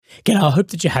G'day, I hope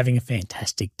that you're having a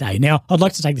fantastic day. Now, I'd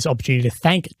like to take this opportunity to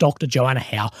thank Dr. Joanna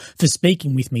Howe for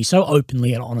speaking with me so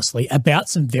openly and honestly about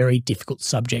some very difficult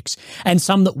subjects and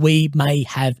some that we may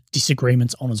have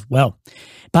disagreements on as well.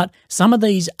 But some of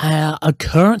these are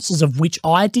occurrences of which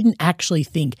I didn't actually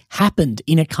think happened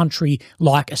in a country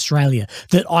like Australia,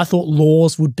 that I thought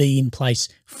laws would be in place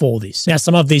for this. Now,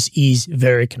 some of this is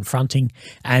very confronting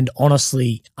and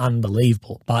honestly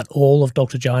unbelievable, but all of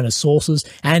Dr. Joanna's sources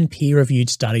and peer-reviewed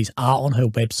studies are on her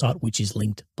website, which is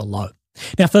linked below.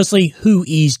 Now, firstly, who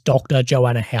is Dr.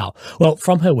 Joanna Howe? Well,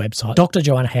 from her website, Dr.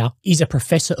 Joanna Howe is a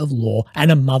professor of law and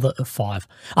a mother of 5.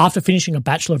 After finishing a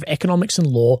Bachelor of Economics and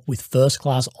Law with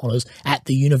first-class honours at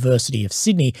the University of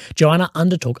Sydney, Joanna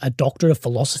undertook a Doctorate of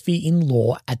Philosophy in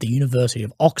Law at the University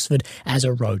of Oxford as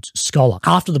a Rhodes Scholar.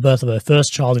 After the birth of her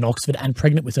first child in Oxford and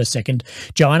pregnant with her second,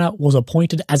 Joanna was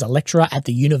appointed as a lecturer at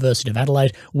the University of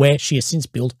Adelaide, where she has since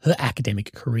built her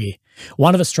academic career.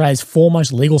 One of Australia's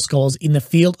foremost legal scholars in the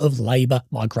field of labour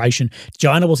migration,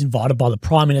 Joanna was invited by the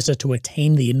Prime Minister to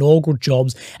attend the inaugural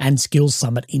Jobs and Skills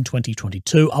Summit in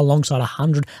 2022 alongside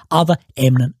 100 other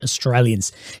eminent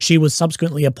Australians. She was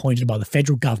subsequently appointed by the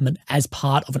federal government as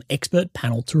part of an expert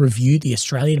panel to review the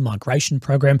Australian migration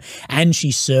program, and she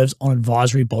serves on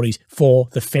advisory bodies for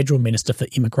the Federal Minister for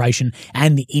Immigration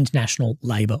and the International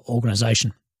Labour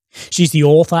Organisation. She's the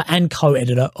author and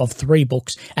co-editor of 3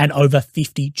 books and over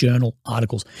 50 journal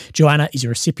articles. Joanna is a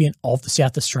recipient of the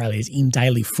South Australia's In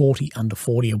Daily 40 Under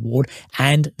 40 Award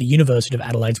and the University of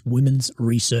Adelaide's Women's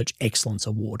Research Excellence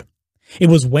Award. It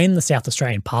was when the South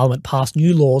Australian Parliament passed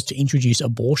new laws to introduce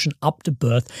abortion up to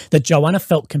birth that Joanna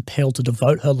felt compelled to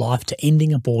devote her life to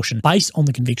ending abortion based on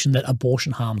the conviction that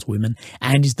abortion harms women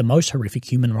and is the most horrific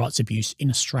human rights abuse in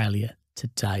Australia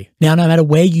today. Now, no matter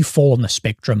where you fall on the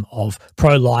spectrum of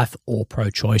pro-life or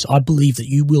pro-choice, I believe that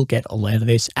you will get a lot of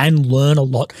this and learn a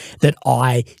lot that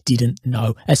I didn't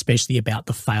know, especially about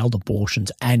the failed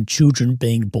abortions and children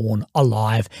being born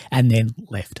alive and then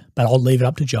left. But I'll leave it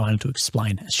up to Joanna to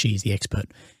explain, as she's the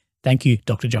expert. Thank you,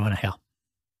 Dr. Joanna Howe.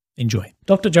 Enjoy.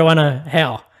 Dr. Joanna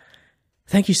Howe,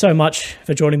 thank you so much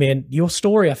for joining me. And your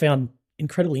story I found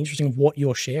incredibly interesting of what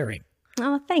you're sharing.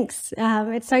 Oh, thanks.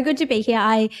 It's so good to be here.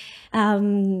 I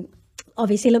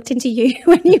obviously looked into you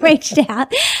when you reached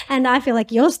out, and I feel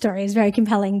like your story is very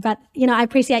compelling. But, you know, I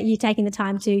appreciate you taking the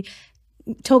time to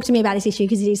talk to me about this issue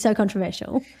because it is so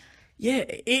controversial. Yeah,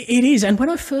 it is. And when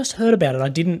I first heard about it, I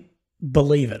didn't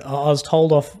believe it. I was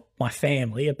told off my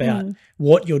family about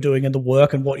what you're doing and the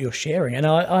work and what you're sharing. And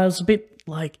I was a bit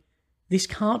like, This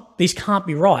can't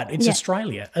be right. It's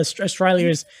Australia. Australia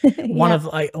is one of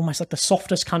almost like the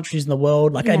softest countries in the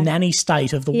world, like a nanny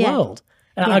state of the world.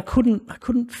 And I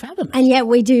couldn't fathom it. And yet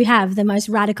we do have the most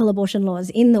radical abortion laws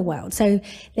in the world. So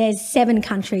there's 7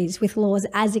 countries with laws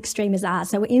as extreme as ours.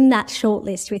 So we're in that short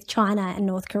list with China and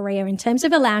North Korea in terms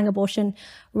of allowing abortion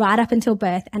right up until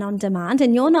birth and on demand.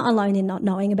 And you're not alone in not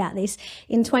knowing about this.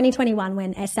 In 2021,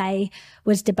 when SA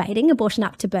was debating abortion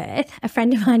up to birth, a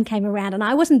friend of mine came around, and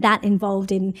I wasn't that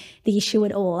involved in the issue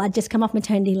at all. I'd just come off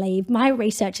maternity leave. My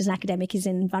research as an academic is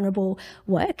in vulnerable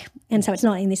work, and so it's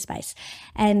not in this space.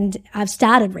 And I've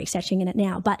started researching in it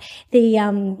now. But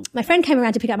my friend came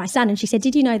around to pick up my son, and she said,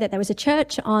 did you know that there was a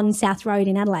church on South Road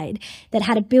in Adelaide that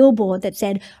had a billboard that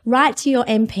said, write to your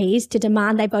MPs to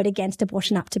demand they vote against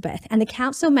abortion up to birth? And the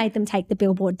council made them take the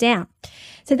billboard down.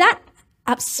 So that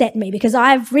upset me because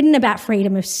I've written about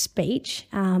freedom of speech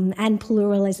and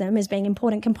pluralism as being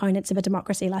important components of a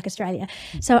democracy like Australia.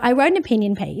 So I wrote an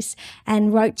opinion piece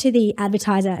and wrote to the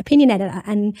Advertiser opinion editor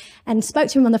and spoke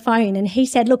to him on the phone, and he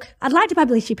said, look, I'd like to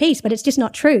publish your piece, but it's just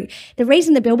not true. The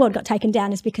reason the billboard got taken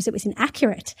down is because it was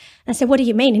inaccurate. And I said, what do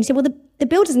you mean? And he said, well, the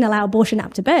bill doesn't allow abortion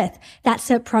up to birth. That's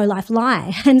a pro-life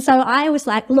lie. And so I was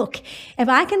like, look, if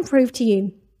I can prove to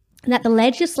you that the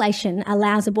legislation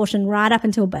allows abortion right up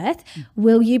until birth,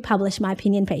 will you publish my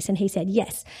opinion piece? And he said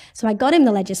yes. So I got him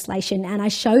the legislation and I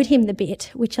showed him the bit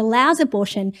which allows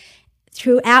abortion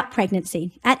throughout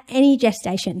pregnancy, at any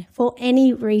gestation, for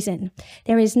any reason.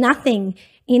 There is nothing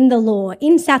in the law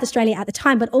in South Australia at the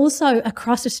time, but also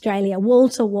across Australia, wall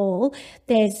to wall.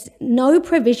 There's no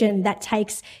provision that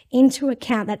takes into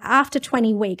account that after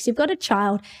 20 weeks, you've got a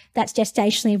child that's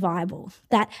gestationally viable,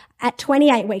 that at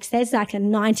 28 weeks, there's like a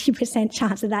 90%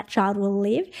 chance that that child will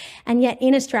live. And yet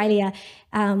in Australia,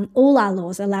 all our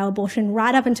laws allow abortion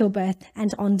right up until birth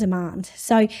and on demand.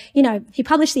 So, he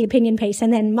published the opinion piece,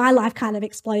 and then my life kind of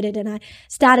exploded and I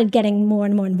started getting more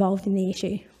and more involved in the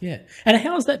issue. Yeah. And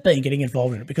how has that been, getting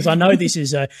involved in it? Because I know this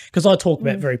is because I talk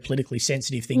about very politically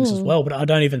sensitive things as well, but I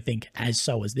don't even think as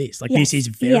so as this. Like, this is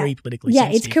very politically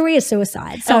sensitive. Yeah, it's career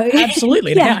suicide. So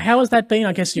absolutely. And how has that been,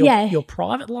 I guess, your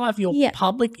private life, your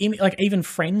public, like even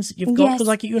friends you've got? Because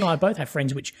like you and I both have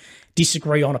friends which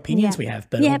disagree on opinions we have,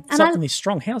 but on something this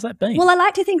strong. How's that been? Well, I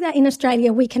like to think that in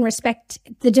Australia we can respect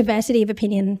the diversity of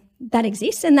opinion that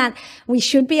exists, and that we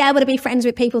should be able to be friends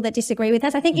with people that disagree with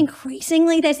us. I think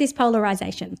increasingly there's this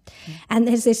polarization and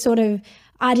there's this sort of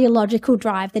ideological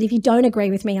drive that if you don't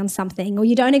agree with me on something, or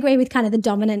you don't agree with kind of the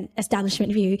dominant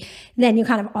establishment view, then you're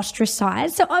kind of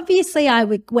ostracized. So obviously I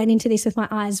went into this with my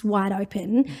eyes wide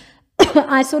open.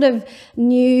 I sort of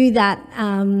knew that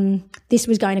this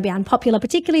was going to be unpopular,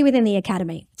 particularly within the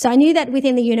academy. So I knew that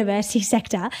within the university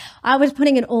sector, I was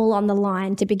putting it all on the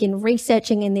line to begin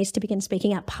researching in this, to begin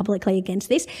speaking out publicly against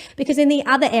this, because in the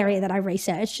other area that I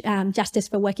research, justice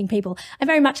for working people, I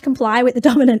very much comply with the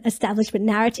dominant establishment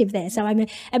narrative there. So I'm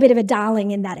a bit of a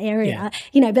darling in that area,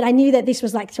 but I knew that this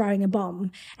was like throwing a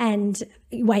bomb and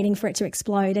waiting for it to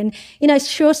explode. And,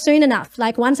 sure, soon enough,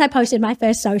 like once I posted my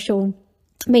first social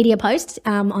media post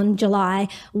on July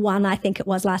 1, I think it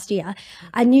was last year,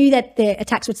 I knew that the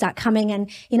attacks would start coming.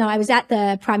 And, I was at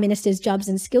the Prime Minister's Jobs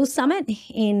and Skills Summit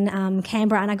in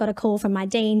Canberra, and I got a call from my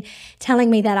dean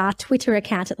telling me that our Twitter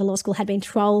account at the law school had been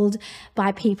trolled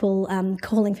by people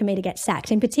calling for me to get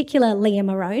sacked, in particular Leah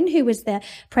Marone, who was the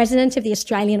president of the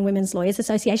Australian Women's Lawyers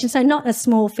Association, so not a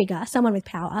small figure, someone with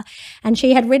power. And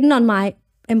she had written on my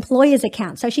employer's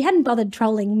account. So she hadn't bothered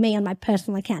trolling me on my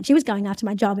personal account. She was going after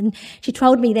my job, and she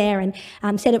trolled me there and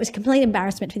said it was a complete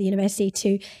embarrassment for the university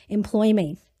to employ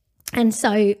me. And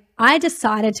so I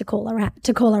decided to call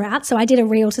her out. So I did a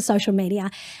reel to social media,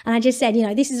 and I just said,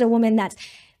 this is a woman that's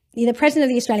the president of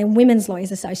the Australian Women's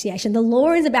Lawyers Association. The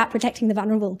law is about protecting the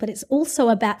vulnerable, but it's also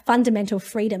about fundamental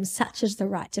freedoms such as the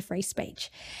right to free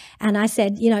speech. And I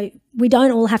said, we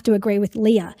don't all have to agree with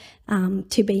Leah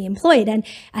to be employed. And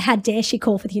how dare she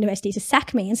call for the university to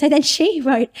sack me? And so then she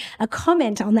wrote a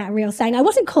comment on that reel saying, I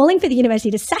wasn't calling for the university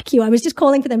to sack you. I was just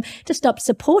calling for them to stop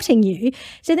supporting you.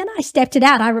 So then I stepped it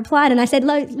out. I replied and I said,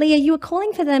 Leah, you were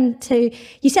calling for them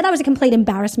you said I was a complete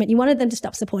embarrassment. You wanted them to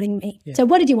stop supporting me. Yeah. So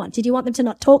what did you want? Did you want them to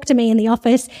not talk to me in the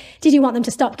office? Did you want them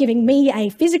to stop giving me a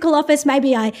physical office?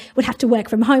 Maybe I would have to work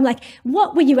from home. Like,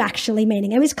 what were you actually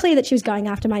meaning? It was clear that she was going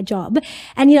after my job.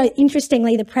 And,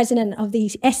 interestingly, the president of the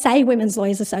SA Women's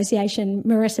Lawyers Association,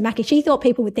 Marissa Mackey, she thought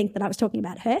people would think that I was talking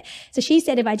about her. So she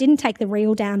said if I didn't take the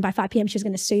reel down by 5 p.m, she was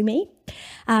going to sue me.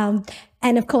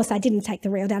 And of course, I didn't take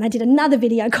the reel down. I did another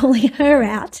video calling her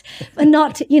out for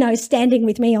not, standing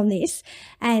with me on this.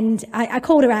 And I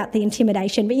called her out the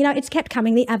intimidation. But, it's kept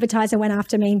coming. The Advertiser went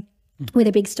after me with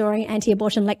a big story,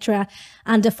 anti-abortion lecturer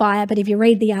under fire. But if you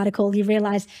read the article, you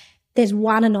realise there's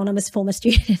one anonymous former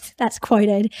student that's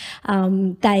quoted.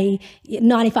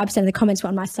 95% of the comments were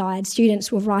on my side.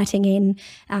 Students were writing in.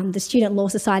 The Student Law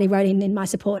Society wrote in my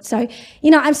support. So,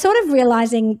 I'm sort of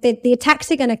realising that the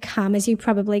attacks are going to come, as you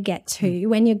probably get to.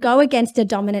 When you go against a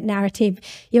dominant narrative,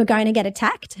 you're going to get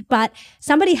attacked, but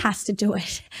somebody has to do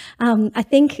it. I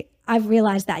think I've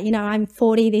realised that. I'm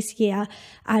 40 this year.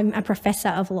 I'm a professor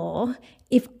of law.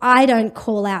 If I don't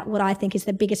call out what I think is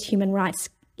the biggest human rights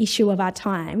issue of our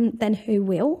time, then who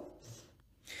will?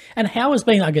 And how has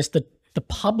been, I guess, the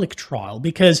public trial?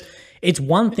 Because it's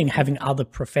one thing having other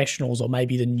professionals or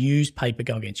maybe the newspaper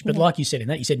go against you, but like you said in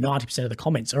that, you said 90% of the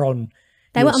comments are on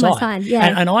They were on my side,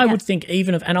 yeah. And I would think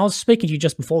and I was speaking to you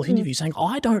just before the interview saying,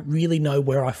 I don't really know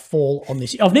where I fall on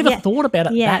this. I've never thought about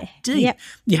it that deep. Yeah.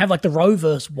 You have like the Roe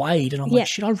versus Wade and I'm like,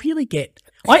 should I really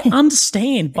I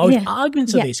understand both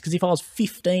arguments of this, because if I was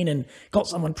 15 and got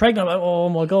someone pregnant, I'm like, oh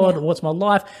my God, what's my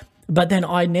life? But then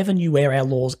I never knew where our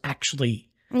laws actually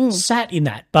sat in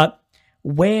that. But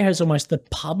where has almost the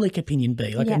public opinion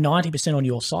been? Like a 90% on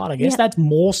your side, I guess. That's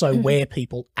more so where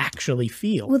people actually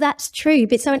feel. Well, that's true.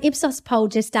 But so an Ipsos poll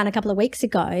just done a couple of weeks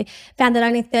ago found that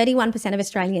only 31% of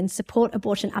Australians support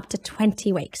abortion up to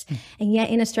 20 weeks. And yet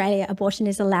in Australia, abortion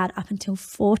is allowed up until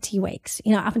 40 weeks,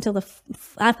 up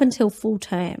until full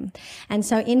term. And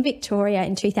so in Victoria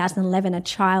in 2011, a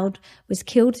child was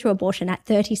killed through abortion at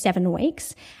 37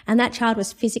 weeks. And that child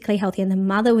was physically healthy and the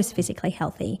mother was physically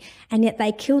healthy. And yet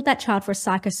they killed that child for a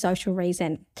psychosocial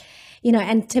reason.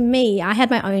 And to me, I had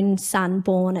my own son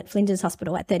born at Flinders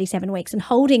Hospital at 37 weeks and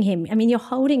holding him, you're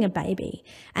holding a baby.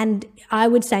 And I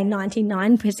would say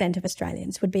 99% of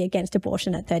Australians would be against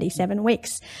abortion at 37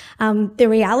 weeks. The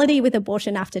reality with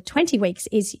abortion after 20 weeks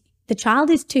is the child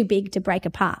is too big to break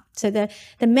apart. So the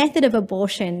method of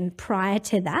abortion prior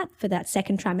to that, for that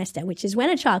second trimester, which is when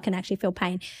a child can actually feel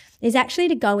pain, is actually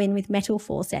to go in with metal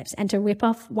forceps and to rip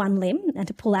off one limb and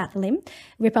to pull out the limb,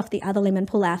 rip off the other limb and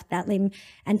pull out that limb,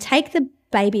 and take the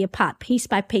baby apart piece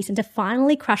by piece and to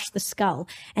finally crush the skull.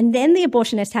 And then the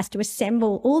abortionist has to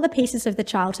assemble all the pieces of the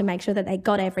child to make sure that they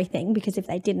got everything, because if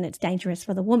they didn't, it's dangerous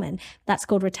for the woman. That's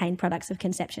called retained products of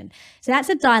conception. So that's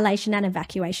a dilation and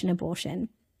evacuation abortion.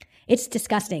 It's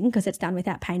disgusting because it's done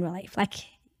without pain relief. Like,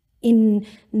 in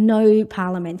no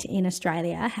parliament in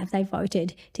Australia have they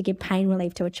voted to give pain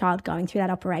relief to a child going through that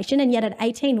operation. And yet at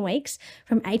 18 weeks,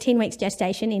 from 18 weeks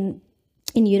gestation in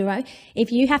utero,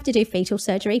 if you have to do fetal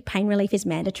surgery, pain relief is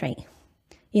mandatory.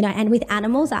 You know, and with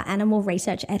animals, our animal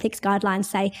research ethics guidelines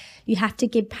say you have to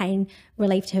give pain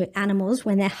relief to animals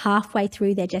when they're halfway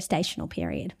through their gestational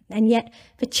period. And yet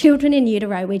for children in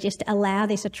utero, we just allow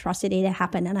this atrocity to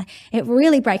happen. And it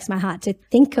really breaks my heart to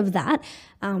think of that,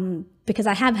 because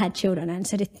I have had children. And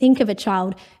so to think of a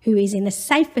child who is in the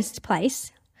safest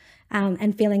place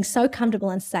and feeling so comfortable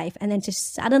and safe, and then to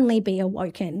suddenly be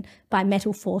awoken by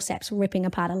metal forceps ripping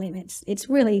apart a limb, it's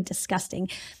really disgusting.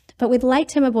 But with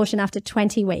late-term abortion after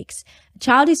 20 weeks, the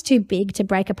child is too big to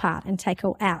break apart and take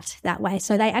her out that way.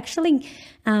 So they actually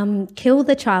kill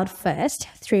the child first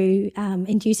through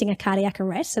inducing a cardiac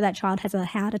arrest. So that child has a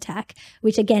heart attack,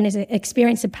 which again is an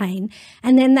experience of pain.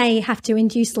 And then they have to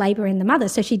induce labour in the mother.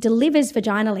 So she delivers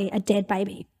vaginally a dead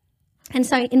baby. And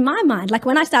so in my mind, like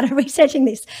when I started researching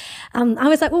this, I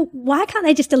was like, well, why can't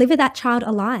they just deliver that child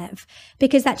alive?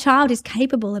 Because that child is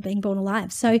capable of being born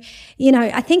alive. So, you know,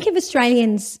 I think if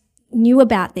Australians knew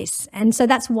about this, and so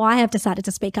that's why I've decided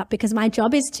to speak up, because my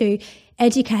job is to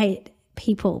educate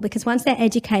people, because once they're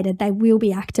educated, they will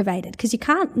be activated, because you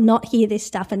can't not hear this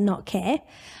stuff and not care.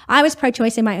 I was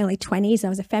pro-choice in my early 20s. I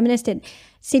was a feminist at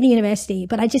Sydney University,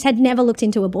 but I just had never looked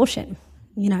into abortion.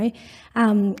 You know,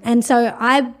 and so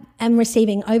I am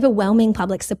receiving overwhelming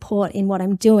public support in what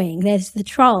I'm doing. There's the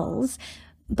trolls,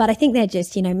 but I think they're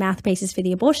just, you know, mouthpieces for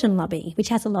the abortion lobby, which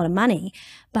has a lot of money.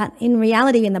 But in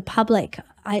reality, in the public,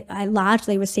 I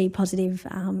largely receive positive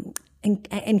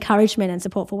encouragement and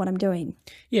support for what I'm doing.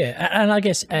 Yeah, and I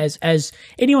guess as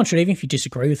anyone should, even if you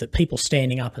disagree with it, people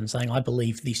standing up and saying, I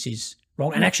believe this is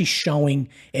wrong, and actually showing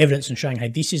evidence and showing, hey,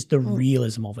 this is the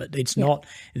realism of it. It's not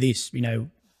this, you know,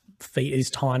 this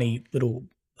tiny little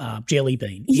jelly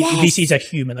bean. Yes. This is a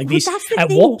human. Like, well, this. At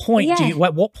thing.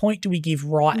 what point do we give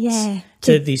rights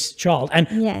to this child?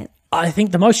 And I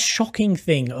think the most shocking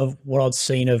thing of what I'd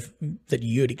seen of that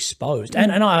you'd exposed,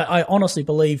 and I honestly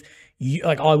believe you,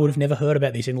 like, I would have never heard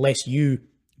about this unless you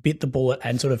bit the bullet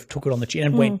and sort of took it on the chin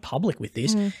and went public with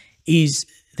this, is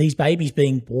these babies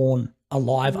being born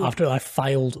alive after a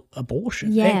failed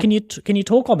abortion. Yeah. And can you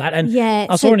talk on that? And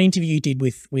I saw an interview you did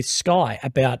with Sky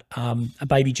about a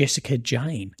baby Jessica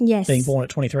Jane being born at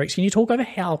 23 weeks. Can you talk over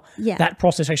how that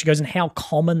process actually goes and how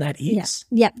common that is?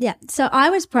 Yeah. So I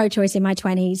was pro-choice in my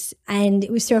 20s, and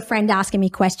it was through a friend asking me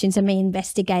questions and me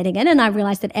investigating it, and I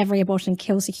realised that every abortion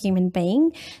kills a human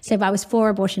being. So if I was for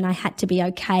abortion, I had to be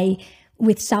okay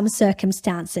with some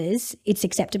circumstances, it's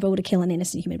acceptable to kill an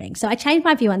innocent human being. So I changed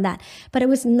my view on that. But it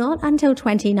was not until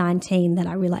 2019 that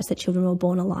I realised that children were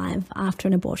born alive after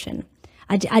an abortion.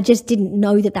 I just didn't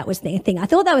know that was the thing. I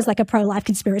thought that was like a pro-life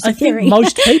conspiracy theory. Think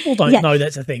most people don't know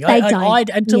that's a thing. They don't.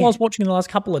 Until I was watching the last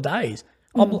couple of days.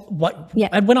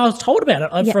 And when I was told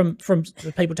about it from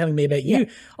the people telling me about you,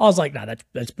 I was like, no,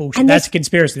 that's bullshit. That's a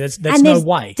conspiracy. That's no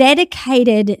way.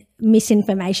 Dedicated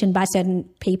misinformation by certain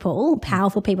people,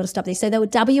 powerful people, to stop this. So the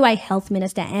WA Health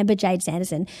Minister, Amber Jade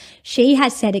Sanderson, she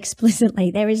has said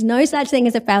explicitly there is no such thing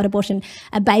as a failed abortion.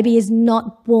 A baby is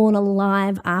not born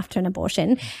alive after an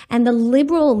abortion. And the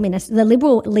Liberal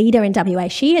leader in WA,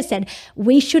 she has said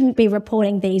we shouldn't be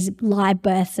reporting these live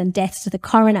births and deaths to the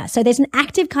coroner. So there's an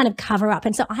active kind of cover-up.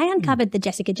 And so I uncovered the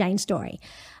Jessica Jane story.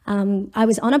 I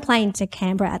was on a plane to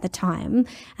Canberra at the time,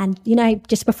 and, you know,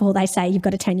 just before they say you've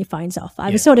got to turn your phones off, I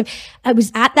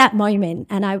was at that moment,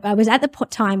 and I was at the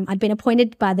time, I'd been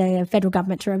appointed by the federal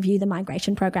government to review the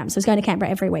migration program. So I was going to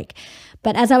Canberra every week.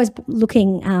 But as I was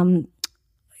looking,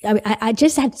 I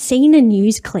just had seen a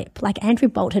news clip, like Andrew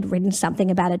Bolt had written something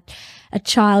about a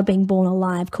child being born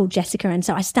alive called Jessica. And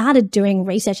so I started doing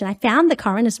research, and I found the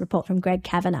coroner's report from Greg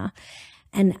Kavanagh,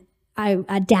 and I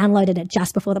downloaded it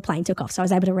just before the plane took off, so I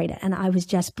was able to read it, and I was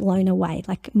just blown away,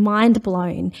 like mind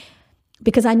blown,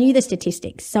 because I knew the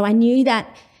statistics. So I knew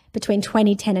that between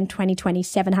 2010 and 2020,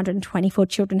 724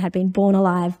 children had been born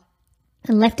alive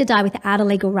and left to die without a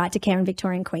legal right to care in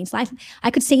Victoria and Queensland.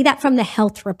 I could see that from the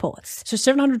health reports. So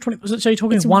 720, so you're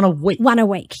talking one a week? One a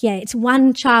week, yeah. It's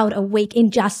one child a week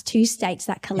in just 2 states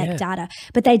that collect data.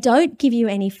 But they don't give you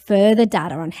any further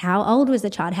data on how old was the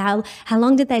child, how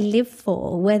long did they live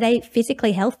for, were they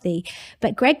physically healthy.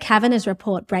 But Greg Kavanagh's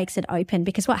report breaks it open,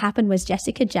 because what happened was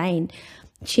Jessica Jane,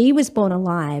 she was born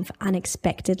alive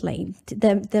unexpectedly.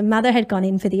 The mother had gone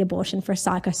in for the abortion for a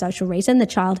psychosocial reason. The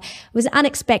child was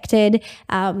unexpected.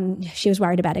 She was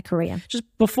worried about her career. Just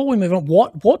before we move on,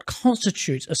 what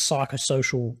constitutes a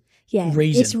psychosocial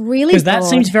reason? It's really because that broad.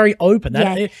 seems very open.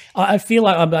 I feel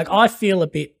like I feel a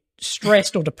bit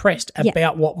stressed or depressed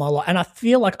about what my life, and I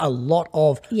feel like a lot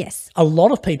of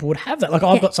people would have that. Like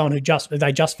I've got someone who just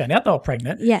found out they were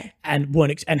pregnant, and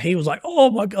weren't, and he was like,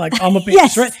 "Oh my god, like I'm a bit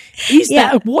stressed." Is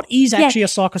that what is actually a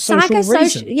psychosocial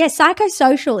reason? Yeah,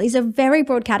 psychosocial is a very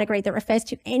broad category that refers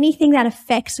to anything that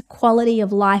affects quality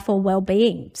of life or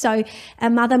well-being. So a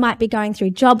mother might be going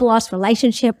through job loss,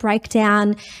 relationship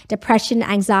breakdown, depression,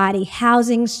 anxiety,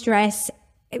 housing stress,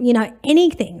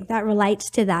 anything that relates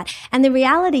to that. And the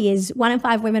reality is 1 in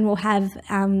 5 women will have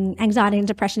anxiety and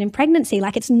depression in pregnancy.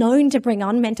 Like, it's known to bring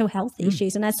on mental health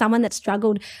issues. And as someone that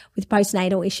struggled with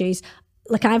postnatal issues,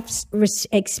 like, I've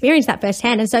experienced that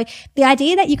firsthand. And so the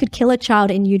idea that you could kill a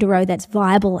child in utero that's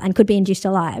viable and could be induced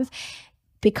alive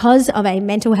because of a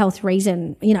mental health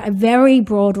reason, a very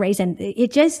broad reason,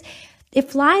 it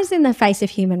flies in the face of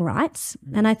human rights.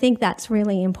 And I think that's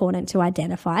really important to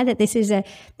identify, that this is a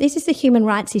human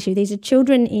rights issue. These are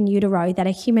children in utero that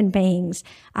are human beings,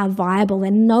 are viable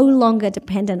and no longer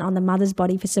dependent on the mother's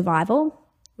body for survival,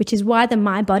 which is why the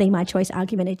my body, my choice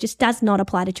argument, it just does not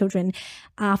apply to children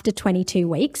after 22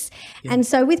 weeks. Yeah. And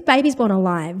so with Babies Born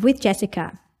Alive, with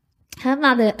Jessica, her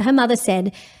mother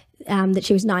said that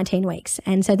she was 19 weeks.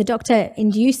 And so the doctor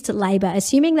induced labour,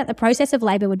 assuming that the process of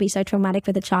labour would be so traumatic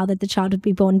for the child that the child would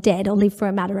be born dead or live for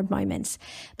a matter of moments.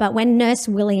 But when Nurse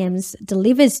Williams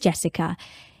delivers Jessica,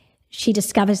 she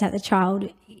discovers that the child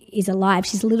is alive.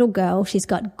 She's a little girl. She's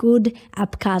got good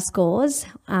APCAR scores,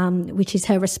 which is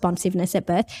her responsiveness at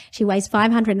birth. She weighs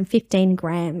 515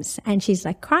 grams and she's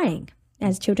like crying,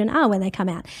 as children are when they come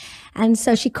out. And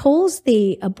so she calls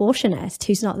the abortionist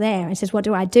who's not there and says, "What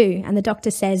do I do?" And the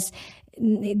doctor says,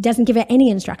 it doesn't give her any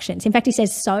instructions. In fact, he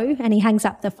says so, and he hangs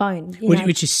up the phone.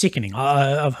 Which is sickening.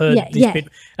 I've heard this bit.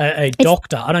 A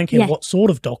doctor, I don't care what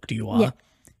sort of doctor you are,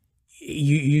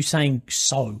 you saying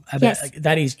so about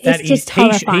that is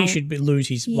he should lose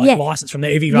his license from there,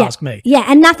 if you ask me. Yeah,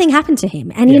 and nothing happened to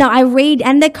him. And I read,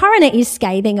 and the coroner is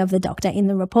scathing of the doctor in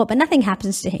the report, but nothing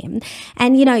happens to him.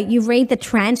 And you read the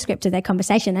transcript of their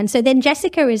conversation, and so then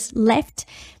Jessica is left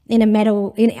on a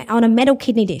metal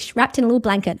kidney dish, wrapped in a little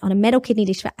blanket on a metal kidney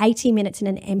dish for 80 minutes in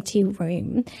an empty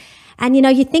room. And,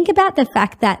 you think about the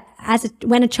fact that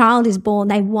when a child is born,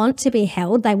 they want to be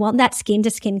held. They want that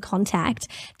skin-to-skin contact.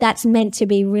 That's meant to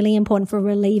be really important for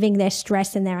relieving their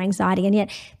stress and their anxiety. And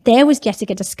yet there was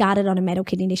Jessica discarded on a metal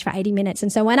kidney dish for 80 minutes.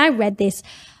 And so when I read this,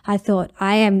 I thought,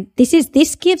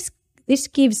 this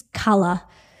gives colour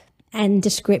and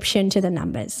description to the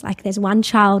numbers. Like, there's 1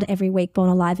 child every week born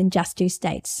alive in just 2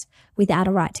 states without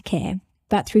a right to care.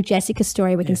 But through Jessica's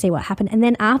story, we can see what happened. And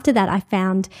then after that, I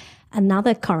found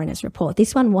another coroner's report.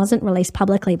 This one wasn't released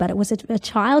publicly, but it was a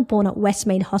child born at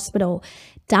Westmead Hospital,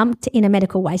 dumped in a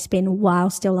medical waste bin while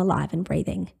still alive and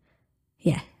breathing.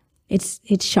 Yeah,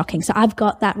 it's shocking. So I've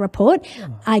got that report.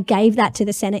 Oh. I gave that to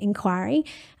the Senate inquiry.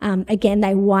 Again,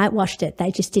 they whitewashed it.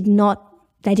 They did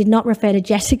not refer to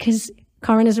Jessica's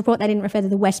coroner's report. They didn't refer to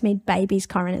the Westmead baby's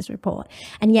coroner's report.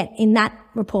 And yet in that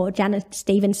report, Janet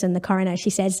Stevenson, the coroner, she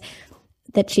says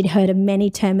that she'd heard of many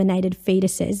terminated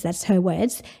fetuses, that's her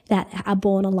words, that are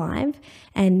born alive.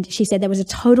 And she said there was a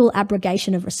total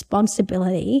abrogation of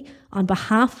responsibility on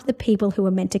behalf of the people who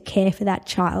were meant to care for that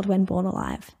child when born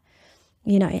alive.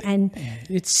 And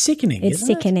it's sickening. It's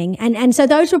sickening. And so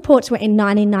those reports were in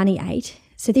 1998.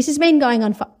 So this has been going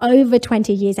on for over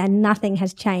 20 years and nothing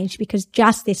has changed, because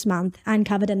just this month I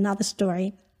uncovered another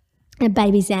story, a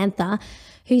baby Xantha,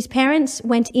 whose parents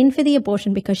went in for the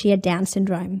abortion because she had Down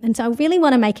syndrome. And so I really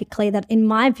want to make it clear that, in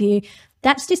my view,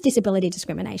 that's just disability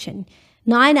discrimination.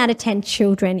 9 out of 10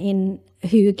 children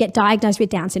who get diagnosed with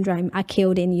Down syndrome are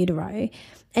killed in utero.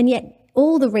 And yet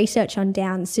all the research on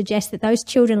Down suggests that those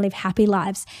children live happy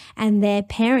lives and their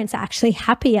parents are actually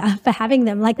happier for having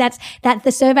them. Like, that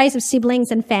the surveys of siblings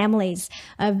and families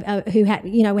of who have,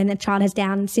 when the child has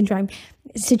Down syndrome,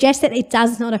 suggest that it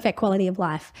does not affect quality of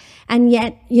life. And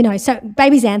yet, so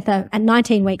baby Xantha, at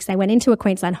 19 weeks, they went into a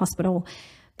Queensland hospital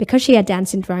because she had Down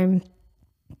syndrome.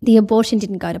 The abortion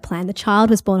didn't go to plan. The child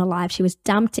was born alive. She was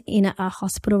dumped in a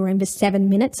hospital room for 7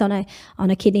 minutes on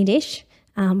a kidney dish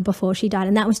before she died,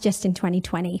 and that was just in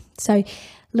 2020. So,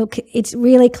 look, it's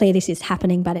really clear this is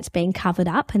happening, but it's being covered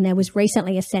up. And there was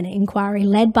recently a Senate inquiry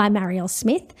led by Marielle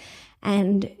Smith,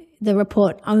 and the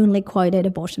report only quoted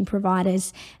abortion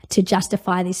providers to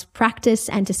justify this practice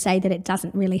and to say that it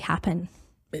doesn't really happen.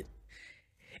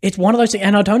 It's one of those things,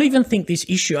 and I don't even think this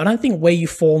issue, I don't think where you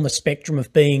fall on the spectrum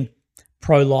of being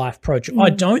pro-life, pro-choice.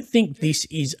 I don't think this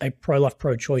is a pro-life,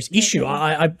 pro-choice issue.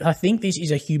 I think this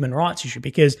is a human rights issue,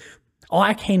 because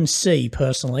I can see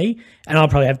personally, and I'll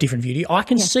probably have different view to you, I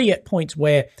can see at points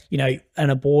where, you know, an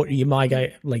abortion, you might go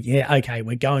like, yeah, okay,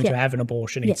 we're going to have an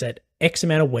abortion. It's at X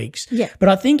amount of weeks. But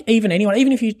I think even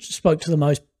if you spoke to the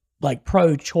most like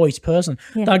pro-choice person,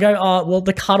 they'll go, oh, well,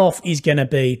 the cutoff is going to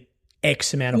be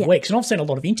X amount of weeks. And I've seen a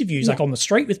lot of interviews like on the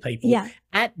street with people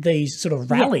at these sort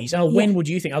of rallies. Oh, when would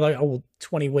you think? Oh, well,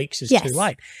 20 weeks is too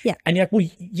late. And you're like, well,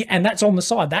 and that's on the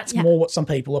side. That's more what some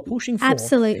people are pushing for.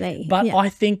 Absolutely. But I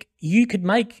think you could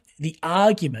make the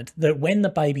argument that when the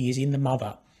baby is in the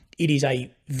mother, it is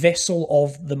a vessel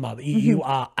of the mother. You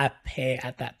are a pair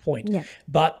at that point.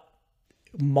 But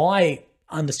my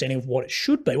understanding of what it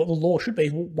should be, what the law should be,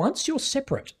 is once you're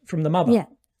separate from the mother,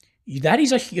 that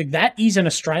is an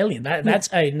Australian. That's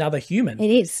another human.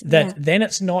 It is. Then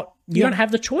it's not. You don't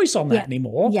have the choice on that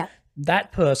anymore.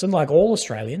 That person, like all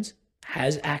Australians,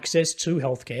 has access to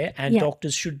healthcare, and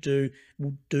doctors should do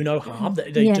no harm.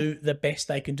 They do the best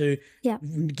they can do,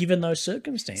 given those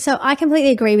circumstances. So I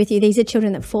completely agree with you. These are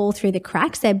children that fall through the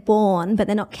cracks. They're born, but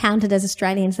they're not counted as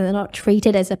Australians, and they're not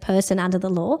treated as a person under the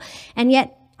law. And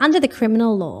yet, under the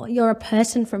criminal law, you're a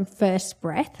person from first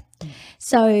breath.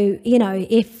 So, you know,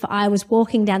 if I was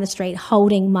walking down the street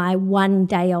holding my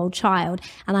 1-day-old child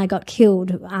and I got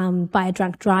killed by a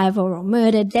drunk driver or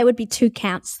murdered, there would be 2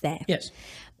 counts there. Yes.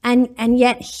 And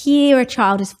yet here a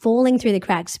child is falling through the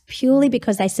cracks purely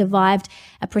because they survived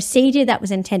a procedure that was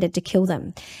intended to kill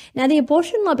them. Now, the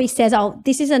abortion lobby says, oh,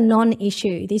 this is a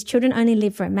non-issue. These children only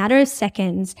live for a matter of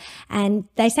seconds, and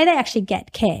they say they actually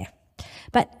get care.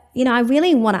 But you know, I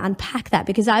really want to unpack that,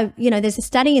 because there's a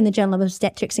study in the Journal of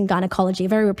Obstetrics and Gynecology, a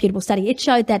very reputable study. It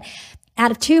showed that out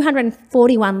of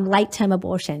 241 late-term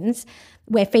abortions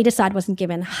where feticide wasn't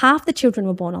given, half the children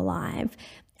were born alive,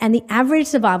 and the average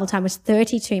survival time was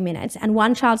 32 minutes, and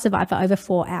one child survived for over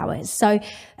 4 hours. So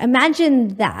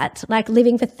imagine that, like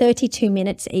living for 32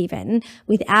 minutes even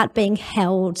without being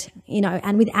held, you know,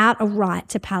 and without a right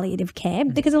to palliative care,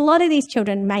 because a lot of these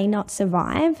children may not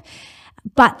survive,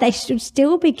 but they should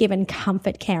still be given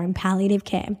comfort care and palliative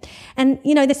care. And,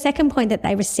 you know, the second point that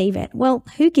they receive it, well,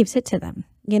 who gives it to them?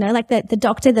 You know, like the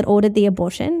doctor that ordered the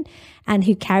abortion and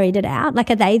who carried it out,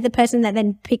 like are they the person that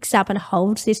then picks up and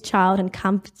holds this child and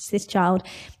comforts this child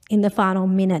in the final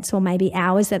minutes or maybe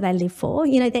hours that they live for?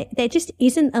 You know, there just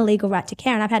isn't a legal right to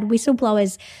care. And I've had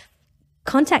whistleblowers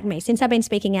contact me since I've been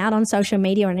speaking out on social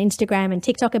media, on Instagram and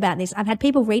TikTok about this. I've had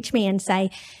people reach me and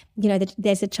say, you know, that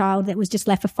there's a child that was just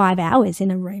left for 5 hours in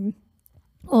a room,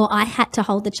 or I had to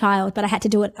hold the child, but I had to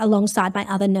do it alongside my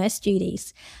other nurse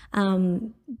duties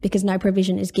because no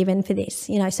provision is given for this.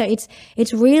 You know, so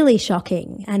it's really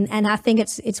shocking, and I think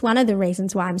it's one of the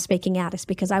reasons why I'm speaking out, is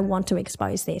because I want to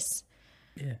expose this.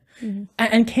 Yeah,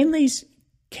 and can these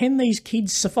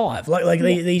kids survive?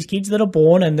 These kids that are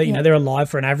born and you know they're alive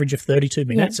for an average of 32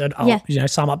 minutes, and you know,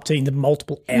 some up to in the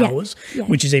multiple hours,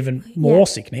 which is even more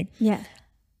sickening.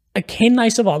 Can they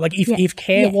survive? Like if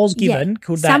care was given,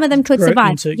 could that some of them could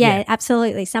survive? Into,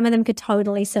 absolutely. Some of them could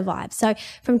totally survive. So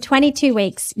from 22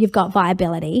 weeks, you've got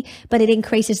viability, but it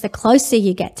increases the closer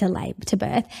you get to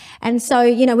birth. And so,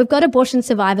 you know, we've got abortion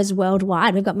survivors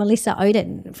worldwide. We've got Melissa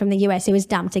Oden from the US, who was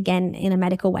dumped again in a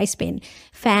medical waste bin,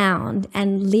 found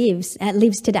and lives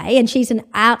today. And she's an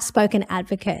outspoken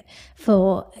advocate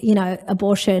for, you know,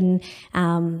 abortion,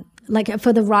 like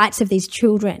for the rights of these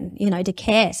children, you know, to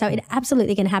care. So it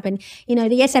absolutely can happen. You know,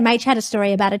 the SMH had a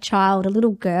story about a child, a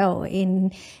little girl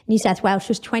in New South Wales. She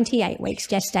was 28 weeks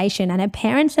gestation, and her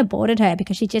parents aborted her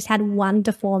because she just had one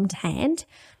deformed hand.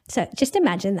 So just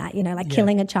imagine that, you know, like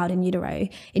killing a child in utero,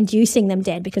 inducing them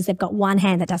dead because they've got one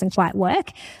hand that doesn't quite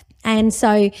work. And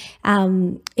so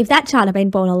if that child had been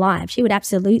born alive, she would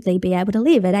absolutely be able to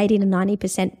live at 80 to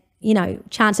 90%, you know,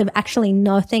 chance of actually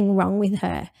nothing wrong with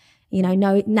her. You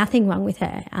know, nothing wrong with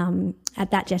her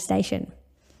at that gestation.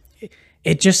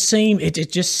 It just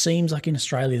seems like in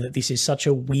Australia that this is such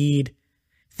a weird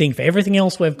thing for everything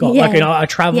else we've got. Yeah. Like, you know, I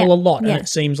travel a lot, Yeah. and it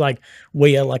seems like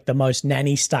we are like the most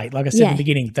nanny state. Like I said in the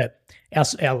beginning, that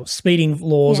our speeding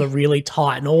laws are really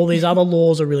tight, and all these other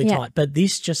laws are really tight. But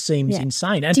this just seems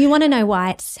insane. And do you want to know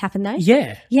why it's happened though?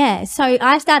 yeah. Yeah. So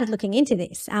I started looking into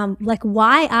this. Like,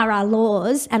 why are our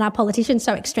laws and our politicians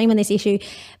so extreme on this issue,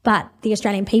 but the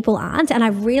Australian people aren't? And I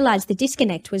realised the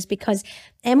disconnect was because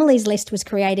Emily's List was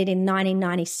created in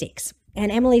 1996. And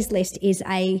Emily's List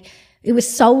it was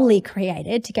solely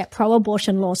created to get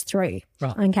pro-abortion laws through.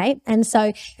 Right. Okay. And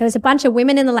so there was a bunch of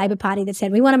women in the Labor Party that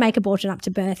said, we want to make abortion up to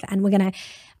birth, and we're going to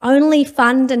only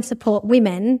fund and support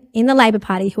women in the Labor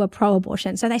Party who are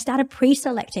pro-abortion. So they started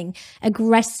pre-selecting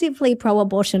aggressively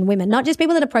pro-abortion women, not just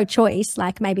people that are pro-choice,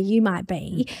 like maybe you might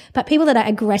be, but people that are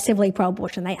aggressively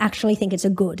pro-abortion. They actually think it's a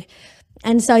good.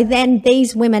 And so then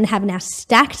these women have now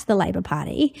stacked the Labor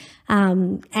Party,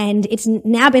 and it's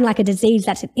now been like a disease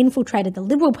that's infiltrated the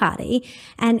Liberal Party,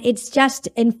 and it's just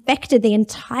infected the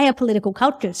entire political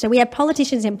culture. So we have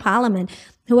politicians in Parliament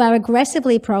who are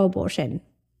aggressively pro-abortion.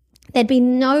 There'd be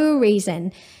no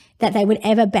reason that they would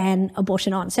ever ban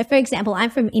abortion on. So, for example, I'm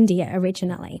from India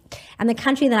originally, and the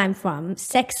country that I'm from,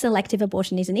 sex-selective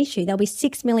abortion is an issue. There'll be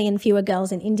 6 million fewer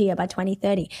girls in India by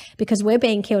 2030 because we're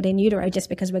being killed in utero just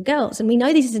because we're girls. And we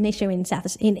know this is an issue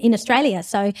in Australia.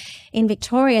 So in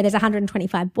Victoria, there's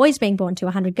 125 boys being born to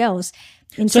 100 girls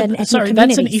in certain ethnic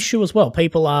communities. That's an issue as well.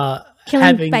 People are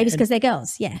killing babies because they're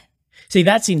girls, See,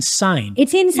 that's insane.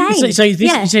 It's insane.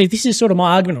 So this is sort of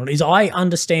my argument on it, is I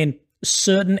understand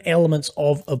certain elements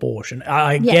of abortion.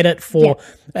 I get it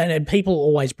and people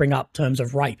always bring up terms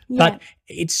of rape, but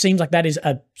it seems like that is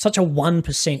such a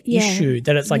 1% issue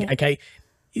that it's like, okay,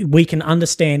 we can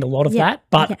understand a lot of that,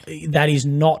 but that is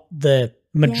not the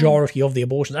majority of the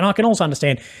abortions. And I can also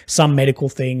understand some medical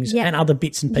things and other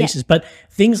bits and pieces, but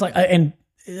things like,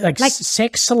 like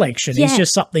sex selection is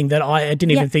just something that I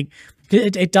didn't even think.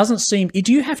 It doesn't seem.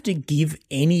 Do you have to give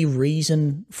any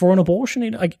reason for an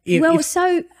abortion?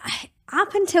 So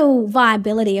up until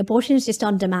viability, abortion is just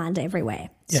on demand everywhere.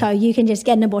 Yeah. So you can just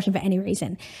get an abortion for any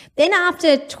reason. Then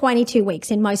after 22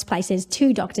 weeks, in most places,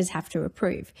 2 doctors have to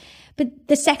approve. But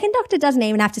the second doctor doesn't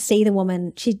even have to see the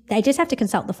woman. They just have to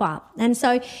consult the file. And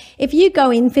so if you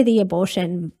go in for the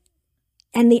abortion,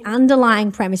 and the underlying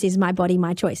premise is my body,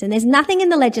 my choice. And there's nothing in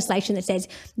the legislation that says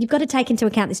you've got to take into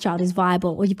account this child is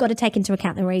viable, or you've got to take into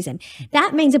account the reason.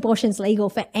 That means abortion's legal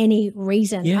for any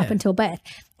reason up until birth.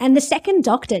 And the second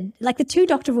doctor, like the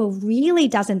 2-doctor rule, really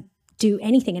doesn't do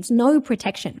anything. It's no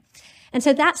protection. And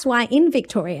so that's why in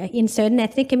Victoria, in certain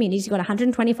ethnic communities, you've got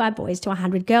 125 boys to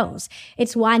 100 girls.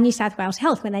 It's why New South Wales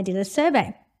Health, when they did a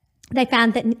survey, they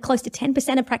found that close to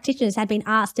 10% of practitioners had been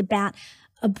asked about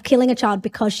killing a child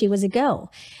because she was a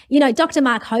girl. You know, Dr.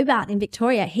 Mark Hobart in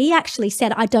Victoria, he actually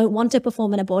said, I don't want to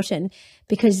perform an abortion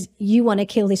because you want to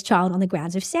kill this child on the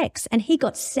grounds of sex. And he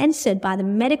got censored by the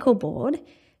medical board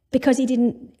because he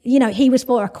didn't, he was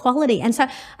for equality. And so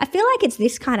I feel like it's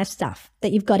this kind of stuff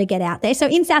that you've got to get out there. So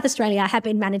in South Australia,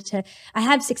 I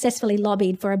have successfully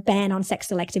lobbied for a ban on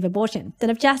sex-selective abortion, that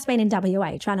I've just been in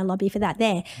WA trying to lobby for that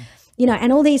there.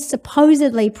 And all these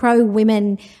supposedly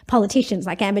pro-women politicians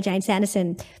like Amber Jane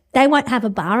Sanderson, they won't have a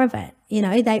bar of it.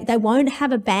 They won't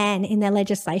have a ban in their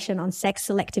legislation on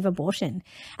sex-selective abortion.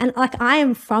 And like, I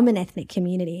am from an ethnic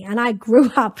community, and I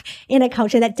grew up in a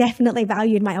culture that definitely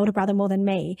valued my older brother more than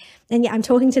me. And yet I'm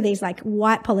talking to these like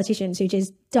white politicians who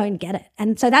just don't get it.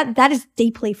 And so that is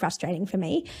deeply frustrating for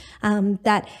me,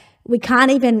 that we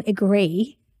can't even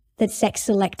agree that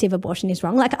sex-selective abortion is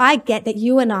wrong. Like, I get that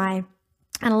you and I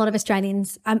and a lot of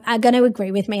Australians are going to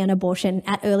agree with me on abortion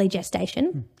at early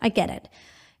gestation. I get it.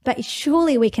 But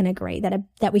surely we can agree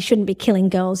that we shouldn't be killing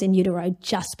girls in utero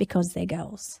just because they're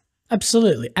girls.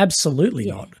 Absolutely. Absolutely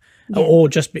not. Yeah. Or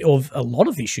just of a lot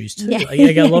of issues too.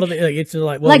 A lot of it's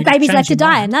like babies left to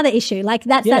die, another issue. Like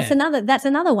that's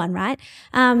another one, right?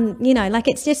 Like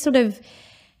it's just sort of.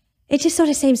 It just sort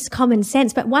of seems common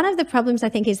sense. But one of the problems, I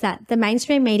think, is that the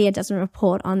mainstream media doesn't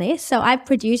report on this. So I've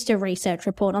produced a research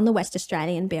report on the West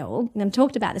Australian bill and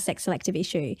talked about the sex selective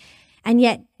issue. And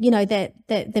yet,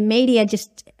 the media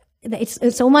just,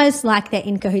 it's almost like they're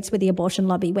in cahoots with the abortion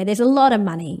lobby, where there's a lot of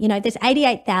money. There's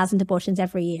 88,000 abortions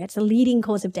every year. It's a leading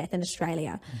cause of death in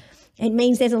Australia. It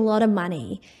means there's a lot of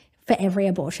money for every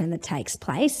abortion that takes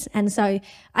place. And so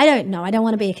I don't know. I don't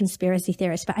want to be a conspiracy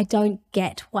theorist, but I don't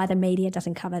get why the media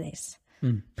doesn't cover this.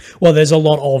 Well, there's a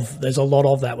lot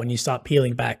of that when you start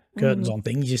peeling back curtains on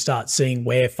things. You start seeing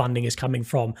where funding is coming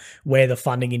from, where the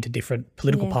funding into different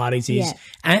political parties is,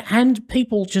 and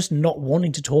people just not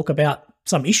wanting to talk about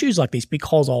some issues like this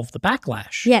because of the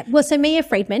backlash. Yeah. Well, so Mia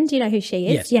Friedman, do you know who she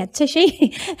is? Yes. Yeah.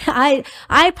 So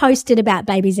I posted about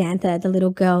baby Xantha, the little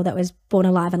girl that was born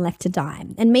alive and left to die.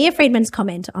 And Mia Friedman's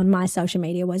comment on my social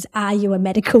media was, "Are you a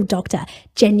medical doctor?"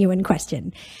 Genuine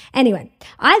question. Anyway,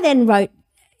 I then wrote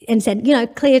and said,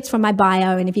 clear it's from my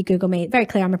bio. And if you Google me, it's very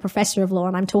clear I'm a professor of law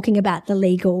and I'm talking about the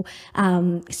legal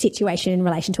situation in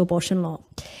relation to abortion law.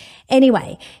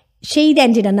 Anyway, she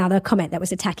then did another comment that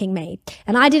was attacking me.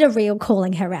 And I did a reel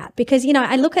calling her out because,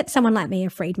 I look at someone like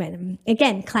Mia Friedman,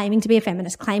 again, claiming to be a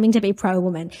feminist, claiming to be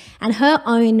pro-woman, and her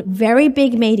own very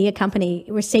big media company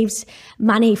receives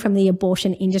money from the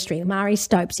abortion industry. Mari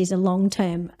Stopes is a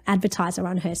long-term advertiser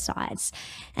on her sides.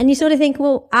 And you sort of think,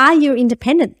 well, are you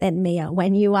independent then, Mia,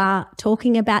 when you are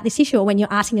talking about this issue or when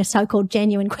you're asking a so-called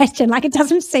genuine question? Like, it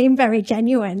doesn't seem very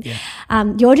genuine.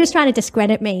 Yeah. You're just trying to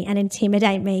discredit me and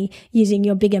intimidate me using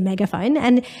your bigger megaphone.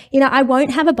 And, I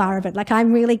won't have a bar of it. Like,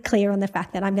 I'm really clear on the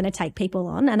fact that I'm going to take people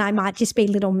on and I might just be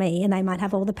little me and they might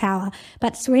have all the power.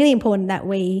 But it's really important that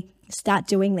we start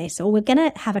doing this or we're going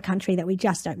to have a country that we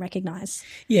just don't recognise.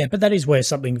 Yeah, but that is where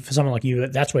for someone like you,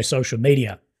 that's where social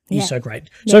media is so great.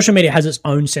 Yeah. Social media has its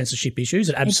own censorship issues.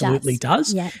 It absolutely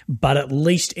does. Yeah. But at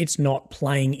least it's not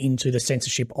playing into the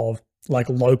censorship of like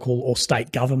local or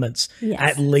state governments. Yes.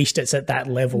 At least it's at that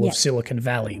level of Silicon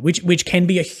Valley, which can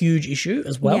be a huge issue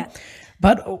as well. Yeah.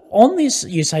 But on this,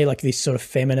 you say like this sort of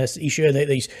feminist issue,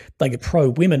 these like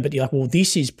pro-women, but you're like, well,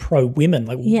 this is pro-women.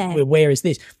 Like, where is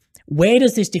this? Where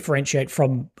does this differentiate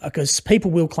from? Because people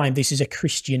will claim this is a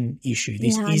Christian issue.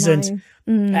 This isn't.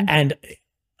 And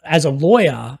as a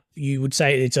lawyer, you would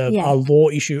say it's a law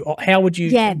issue. How would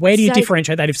you, where do you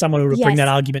differentiate that if someone were to bring that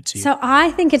argument to you? So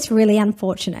I think it's really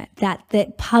unfortunate that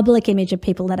the public image of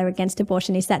people that are against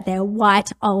abortion is that they're white,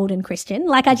 old and Christian.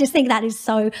 Like, I just think that is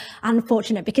so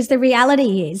unfortunate because the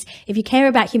reality is if you care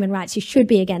about human rights, you should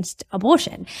be against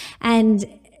abortion. And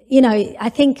I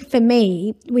think for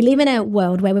me, we live in a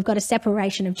world where we've got a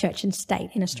separation of church and state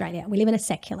in Australia. We live in a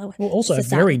secular also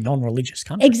society. a very non-religious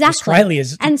country. Exactly.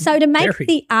 Australia's and so to make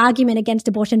the argument against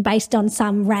abortion based on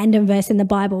some random verse in the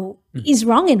Bible is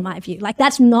wrong in my view. Like,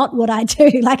 that's not what I do.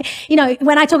 Like,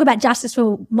 when I talk about justice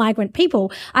for migrant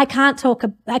people, I can't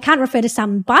refer to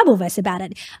some Bible verse about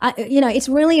it. It's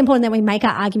really important that we make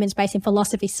our arguments based in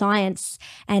philosophy, science,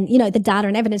 and, the data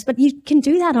and evidence, but you can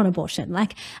do that on abortion.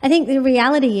 Like, I think the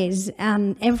reality is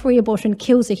every abortion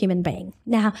kills a human being.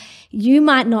 Now, you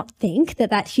might not think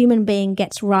that human being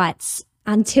gets rights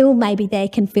until maybe they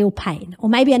can feel pain, or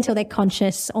maybe until they're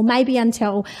conscious, or maybe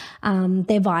until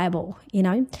they're viable,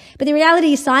 But the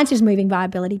reality is science is moving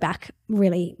viability back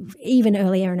really even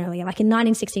earlier and earlier. Like in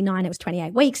 1969, it was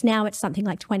 28 weeks. Now it's something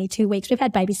like 22 weeks. We've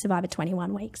had babies survive at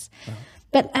 21 weeks. Wow.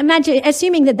 But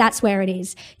assuming that that's where it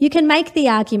is, you can make the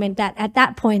argument that at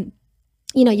that point,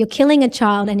 you're killing a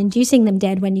child and inducing them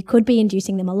dead when you could be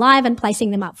inducing them alive and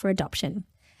placing them up for adoption.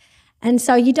 And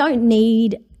so you don't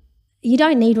need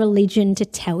religion to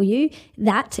tell you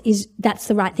that's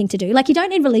the right thing to do. Like, you don't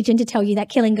need religion to tell you that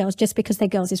killing girls just because they're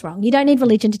girls is wrong. You don't need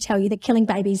religion to tell you that killing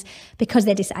babies because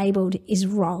they're disabled is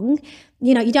wrong.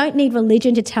 You don't need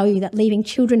religion to tell you that leaving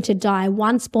children to die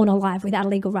once born alive without a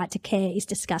legal right to care is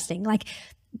disgusting. Like,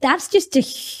 that's just a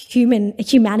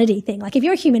humanity thing. Like, if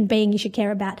you're a human being, you should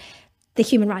care about the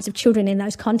human rights of children in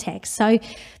those contexts. So,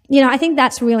 I think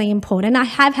that's really important. I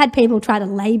have had people try to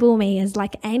label me as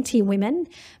like anti-women,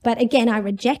 but again, I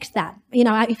reject that.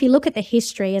 If you look at the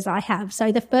history as I have,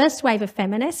 so the first wave of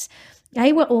feminists,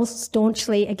 they were all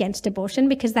staunchly against abortion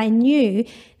because they knew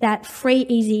that free,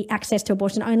 easy access to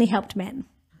abortion only helped men.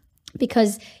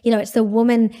 Because, it's the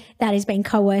woman that is being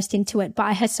coerced into it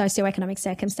by her socioeconomic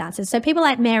circumstances. So people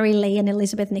like Mary Lee and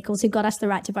Elizabeth Nichols, who got us the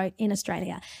right to vote in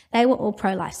Australia, they were all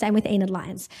pro-life. Same with Enid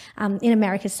Lyons. In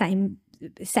America, same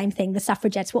thing. The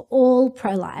suffragettes were all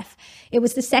pro-life. It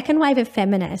was the second wave of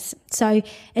feminists. So,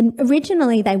 and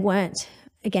originally they weren't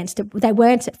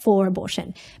for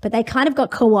abortion, but they kind of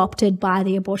got co-opted by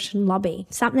the abortion lobby.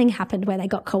 Something happened where they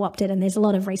got co-opted, and there's a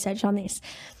lot of research on this.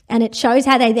 And it shows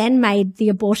how they then made the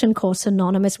abortion cause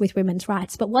synonymous with women's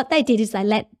rights. But what they did is they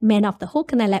let men off the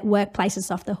hook and they let workplaces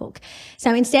off the hook.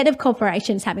 So instead of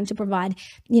corporations having to provide,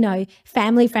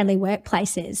 family-friendly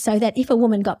workplaces so that if a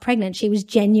woman got pregnant, she was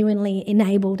genuinely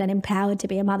enabled and empowered to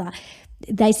be a mother,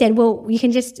 they said, well,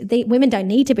 women don't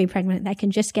need to be pregnant. They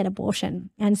can just get abortion.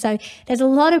 And so there's a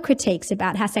lot of critiques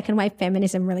about how second wave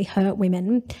feminism really hurt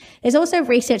women. There's also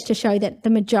research to show that the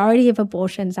majority of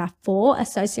abortions are for a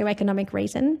socioeconomic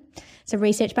reason. So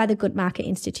research by the Guttmacher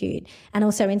Institute, and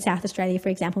also in South Australia, for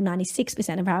example,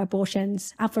 96% of our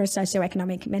abortions are for a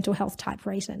socioeconomic mental health type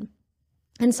reason.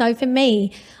 And so for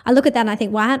me, I look at that and I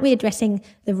think, why aren't we addressing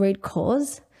the root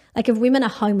cause? Like if women are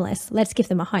homeless, let's give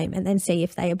them a home and then see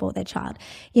if they abort their child.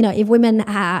 You know, if women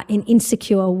are in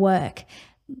insecure work,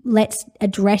 let's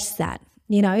address that.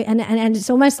 You know, and it's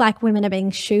almost like women are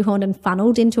being shoehorned and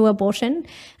funneled into abortion.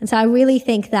 And so I really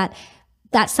think that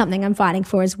that's something I'm fighting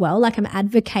for as well. Like I'm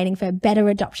advocating for better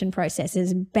adoption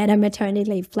processes, better maternity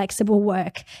leave, flexible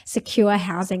work, secure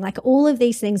housing. Like all of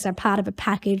these things are part of a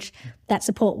package that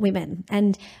support women.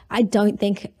 And I don't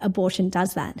think abortion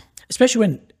does that. Especially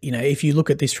when, you know, if you look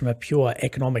at this from a pure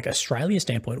economic Australia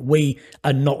standpoint, we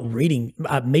are not meeting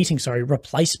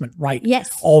replacement rate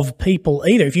of people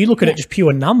either. If you look at it just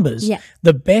pure numbers,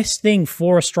 the best thing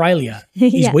for Australia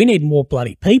is we need more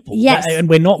bloody people. And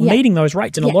we're not meeting those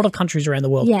rates. And a lot of countries around the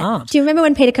world aren't. Do you remember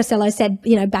when Peter Costello said,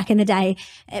 you know, back in the day,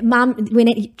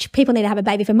 people need to have a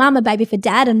baby for mum, a baby for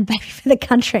dad, and a baby for the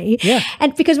country.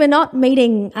 And because we're not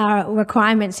meeting our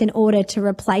requirements in order to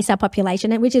replace our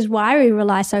population, which is why we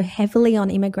rely so heavily on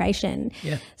immigration.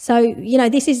 So, you know,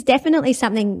 this is definitely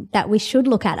something that we should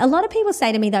look at. A lot of people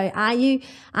say to me though, aren't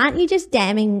you just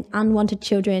damning unwanted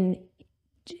children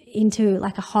into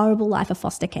like a horrible life of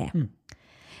foster care?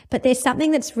 But there's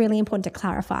something that's really important to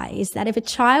clarify is that if a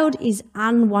child is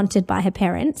unwanted by her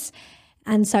parents,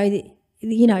 and so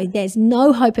you know, there's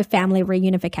no hope of family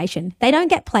reunification, they don't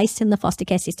get placed in the foster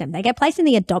care system. They get placed in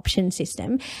the adoption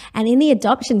system. And in the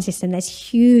adoption system, there's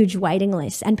huge waiting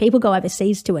lists and people go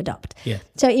overseas to adopt.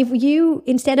 So if you,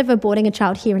 instead of aborting a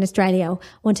child here in Australia,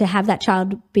 want to have that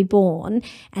child be born,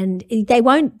 and they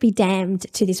won't be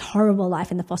damned to this horrible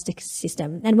life in the foster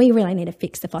system. And we really need to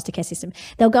fix the foster care system.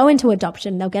 They'll go into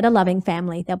adoption. They'll get a loving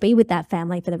family. They'll be with that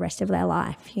family for the rest of their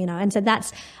life, you know. And so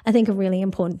that's, I think, a really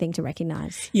important thing to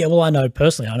recognise. Yeah, well, I know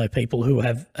people who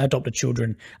have adopted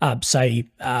children, say,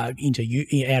 out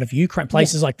of Ukraine,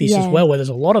 places like this as well, where there's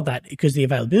a lot of that because of the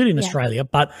availability in Australia.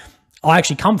 But I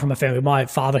actually come from a family. My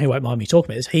father, who won't mind me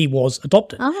talking about this, he was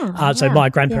adopted. So my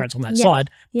grandparents on that side,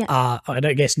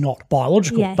 I guess not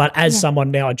biological, but as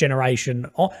someone now a generation,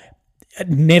 it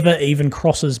never even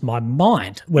crosses my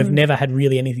mind. We've never had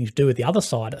really anything to do with the other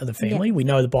side of the family. We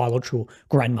know the biological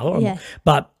grandmother,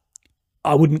 but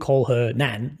I wouldn't call her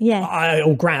Nan I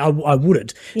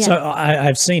wouldn't. So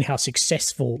I've seen how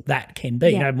successful that can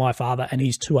be. You know, my father and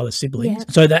his two other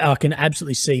siblings. So that I can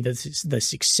absolutely see the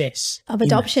success of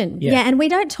adoption. And we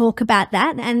don't talk about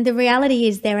that. And the reality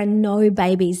is there are no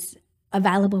babies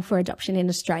available for adoption in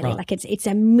Australia. Like it's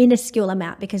a minuscule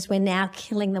amount because we're now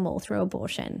killing them all through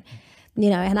abortion. You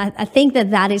know, and I think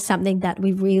that is something that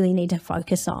we really need to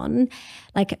focus on.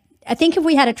 Like, I think if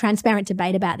we had a transparent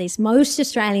debate about this, most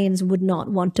Australians would not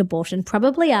want abortion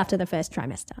probably after the first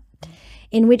trimester,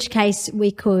 in which case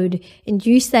we could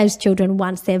induce those children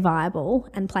once they're viable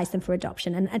and place them for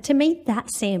adoption. And to me, that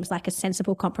seems like a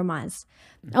sensible compromise.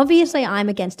 Obviously, I'm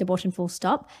against abortion full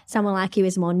stop. Someone like you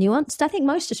is more nuanced. I think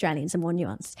most Australians are more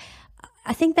nuanced.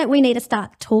 I think that we need to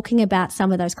start talking about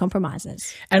some of those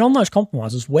compromises. And on those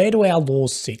compromises, where do our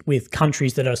laws sit with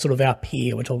countries that are sort of our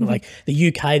peer? We're talking like the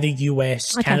UK, the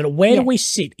US, Canada. Where do we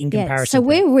sit in comparison? So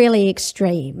we're really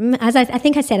extreme. As I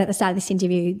think I said at the start of this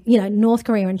interview, you know, North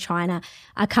Korea and China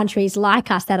are countries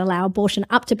like us that allow abortion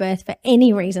up to birth for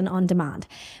any reason on demand.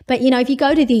 But, you know, if you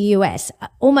go to the US,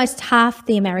 almost half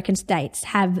the American states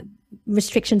have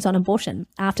restrictions on abortion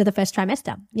after the first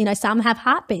trimester. You know, some have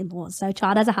heartbeat laws. So a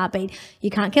child has a heartbeat, you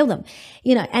can't kill them.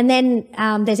 You know, and then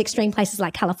there's extreme places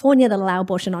like California that allow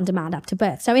abortion on demand up to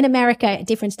birth. So in America,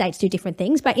 different states do different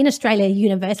things. But in Australia,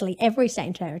 universally, every state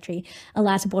and territory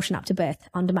allows abortion up to birth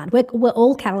on demand. We're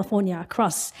all California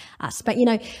across us. But, you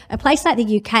know, a place like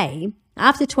the UK,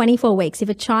 after 24 weeks, if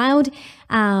a child,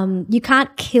 you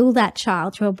can't kill that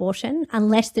child through abortion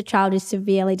unless the child is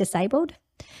severely disabled.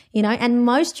 You know, and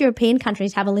most European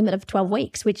countries have a limit of 12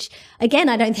 weeks, which, again,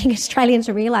 I don't think Australians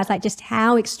realise, like, just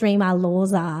how extreme our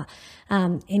laws are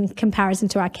in comparison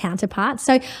to our counterparts.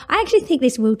 So I actually think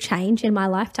this will change in my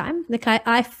lifetime. Like,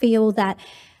 I feel that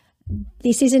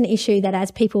this is an issue that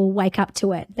as people wake up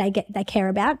to it, they care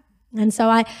about. And so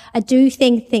I do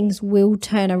think things will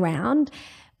turn around,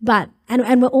 but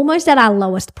and we're almost at our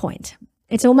lowest point.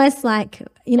 It's almost like,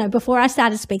 you know, before I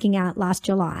started speaking out last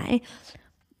July,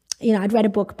 you know, I'd read a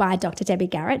book by Dr. Debbie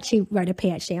Garrett. She wrote a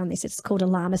PhD on this. It's called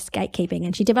Alarmist Gatekeeping.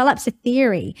 And she develops a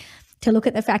theory to look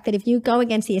at the fact that if you go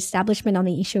against the establishment on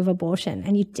the issue of abortion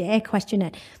and you dare question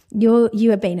it,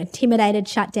 you are being intimidated,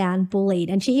 shut down, bullied.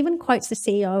 And she even quotes the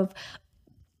CEO of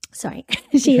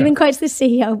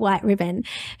White Ribbon,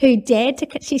 who dared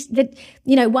to,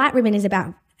 you know, White Ribbon is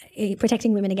about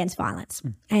protecting women against violence.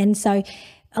 And so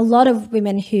a lot of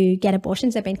women who get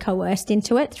abortions have been coerced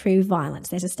into it through violence.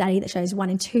 There's a study that shows 1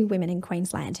 in 2 women in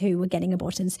Queensland who were getting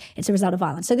abortions, it's a result of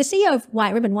violence. So the CEO of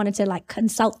White Ribbon wanted to like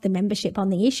consult the membership on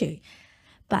the issue.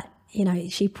 But, you know,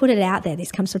 she put it out there,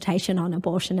 this consultation on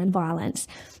abortion and violence,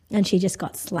 and she just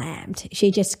got slammed. She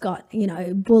just got, you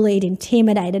know, bullied,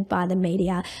 intimidated by the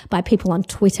media, by people on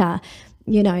Twitter,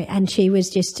 you know, and she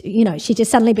was just, you know, she just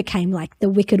suddenly became like the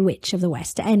wicked witch of the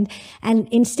West. And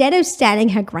instead of standing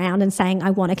her ground and saying,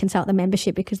 I want to consult the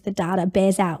membership because the data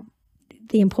bears out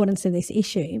the importance of this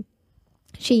issue,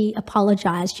 she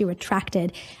apologized, she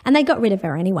retracted, and they got rid of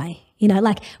her anyway. You know,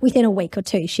 like within a week or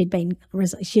two, she'd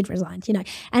resigned, you know.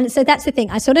 And so that's the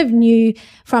thing. I sort of knew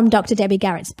from Dr. Debbie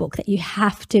Garrett's book that you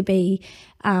have to be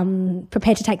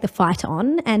prepared to take the fight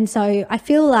on. And so I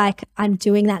feel like I'm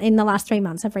doing that. In the last 3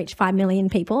 months, I've reached 5 million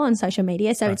people on social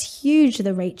media. So It's huge,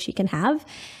 the reach you can have.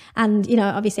 And, you know,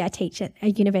 obviously I teach at a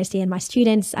university and my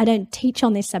students, I don't teach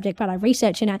on this subject, but I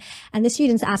research, you know, and the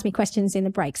students ask me questions in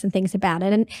the breaks and things about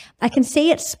it. And I can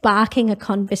see it sparking a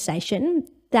conversation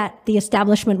that the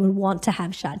establishment would want to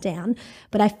have shut down.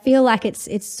 But I feel like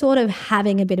it's sort of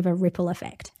having a bit of a ripple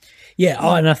effect.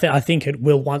 Yeah, and I think it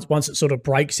will once it sort of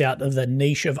breaks out of the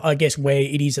niche of, I guess, where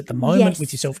it is at the moment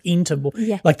with yourself into,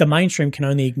 like the mainstream can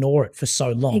only ignore it for so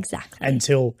long. Exactly.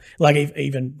 Until, like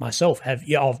even myself I've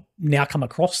now come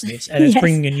across this and it's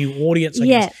bringing a new audience, I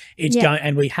guess. It's going,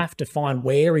 and we have to find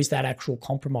where is that actual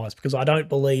compromise, because I don't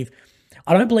believe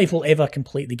we'll ever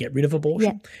completely get rid of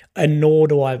abortion, and nor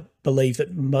do I believe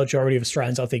that majority of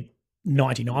Australians, I think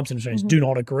 99% of Australians do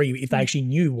not agree if they actually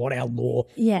knew what our law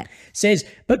says.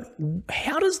 But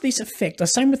how does this affect, the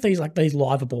same with these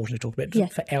live abortions we talked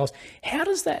about for hours, how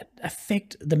does that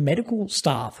affect the medical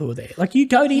staff who are there? Like you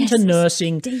go into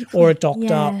nursing or a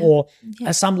doctor or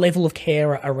some level of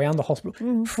care around the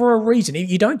hospital for a reason.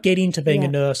 You don't get into being a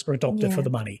nurse or a doctor for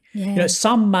the money. You know,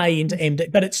 some may into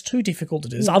MD, but it's too difficult to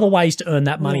do. There's other ways to earn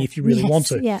that money if you really want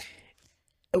to.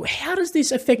 How does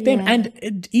this affect them?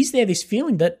 And is there this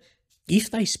feeling that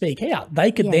if they speak out,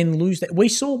 they could then lose that? We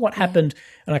saw what happened,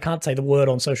 and I can't say the word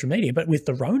on social media, but with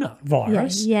the Rona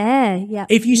virus.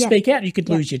 If you speak out, you could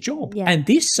lose your job. And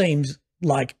this seems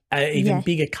like an even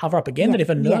bigger cover-up again, that if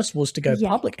a nurse was to go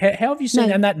public. How have you seen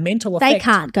and that mental effect? They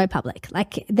can't go public.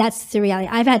 Like, that's the reality.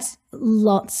 I've had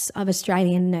lots of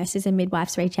Australian nurses and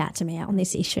midwives reach out to me on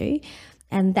this issue,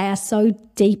 and they are so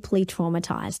deeply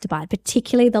traumatised by it,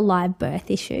 particularly the live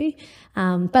birth issue,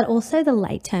 but also the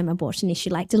late-term abortion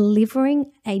issue, like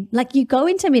delivering you go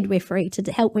into midwifery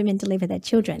to help women deliver their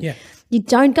children. You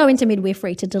don't go into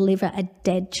midwifery to deliver a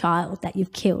dead child that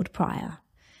you've killed prior,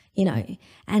 you know,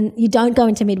 and you don't go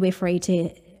into midwifery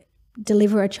to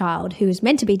deliver a child who is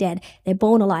meant to be dead, they're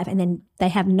born alive, and then they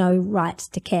have no rights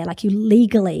to care. Like, you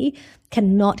legally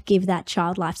cannot give that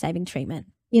child life-saving treatment.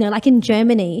 You know, like in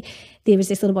Germany, there was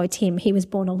this little boy, Tim. He was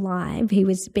born alive. He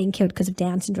was being killed because of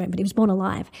Down syndrome, but he was born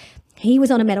alive. He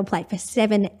was on a metal plate for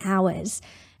 7 hours.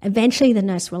 Eventually, the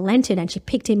nurse relented and she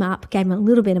picked him up, gave him a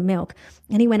little bit of milk,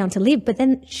 and he went on to live. But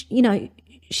then, you know,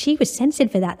 she was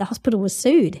censored for that. The hospital was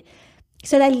sued.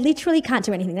 So they literally can't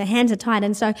do anything. Their hands are tied.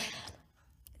 And so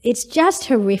it's just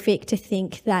horrific to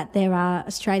think that there are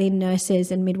Australian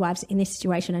nurses and midwives in this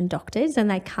situation, and doctors,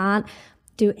 and they can't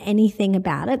do anything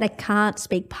about it. They can't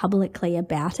speak publicly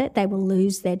about it. They will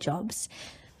lose their jobs.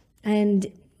 And,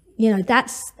 you know,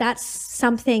 that's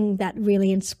something that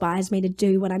really inspires me to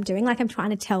do what I'm doing. Like, I'm trying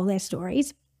to tell their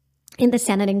stories. In the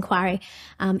Senate inquiry,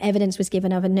 evidence was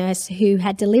given of a nurse who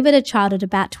had delivered a child at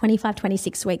about 25,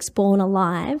 26 weeks, born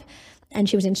alive, and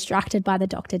she was instructed by the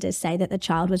doctor to say that the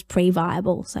child was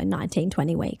pre-viable, so 19,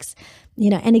 20 weeks. You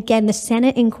know, and again, the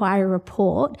Senate inquiry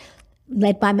report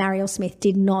led by Mariel Smith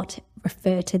did not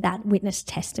refer to that witness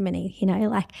testimony. You know,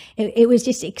 like it was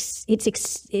just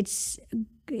it's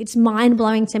mind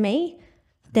blowing to me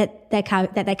that they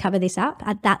cover this up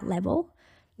at that level.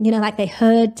 You know, like they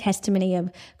heard testimony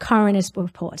of coroner's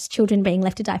reports, children being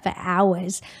left to die for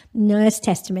hours, nurse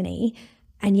testimony,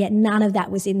 and yet none of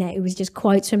that was in there. It was just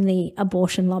quotes from the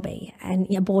abortion lobby and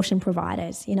abortion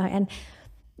providers. You know, and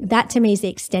that to me is the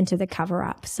extent of the cover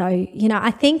up. So, you know,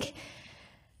 I think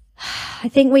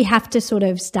we have to sort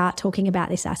of start talking about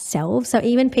this ourselves. So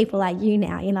even people like you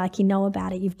now, you know, like you know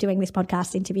about it, you're doing this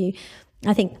podcast interview.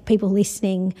 I think people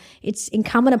listening, it's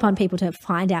incumbent upon people to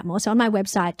find out more. So on my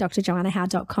website,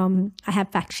 drjoannahowe.com, I have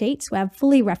fact sheets where I've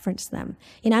fully referenced them.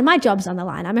 You know, and my job's on the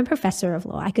line. I'm a professor of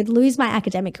law. I could lose my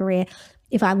academic career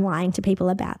if I'm lying to people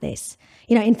about this.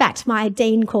 You know, in fact, my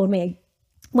dean called me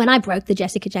when I broke the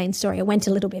Jessica Jane story, it went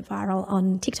a little bit viral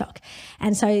on TikTok.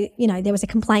 And so, there was a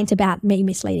complaint about me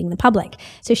misleading the public.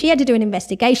 So she had to do an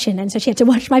investigation. And so she had to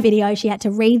watch my video. She had to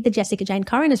read the Jessica Jane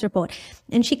coroner's report.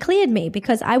 And she cleared me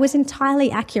because I was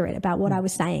entirely accurate about what I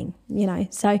was saying,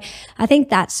 So I think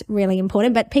that's really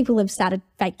important. But people have started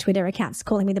fake Twitter accounts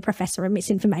calling me the professor of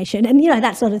misinformation and,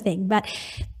 that sort of thing. But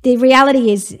the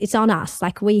reality is it's on us.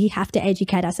 Like, we have to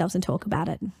educate ourselves and talk about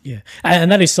it. Yeah.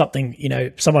 And that is something,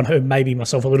 someone who maybe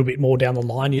myself a little bit more down the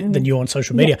line than you on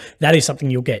social media, that is something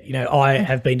you'll get. I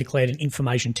have been declared an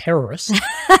information terrorist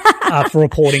for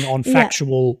reporting on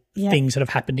factual things that have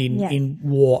happened in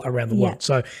war around the world.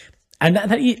 So,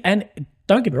 and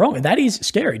don't get me wrong, that is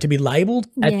scary to be labelled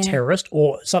a terrorist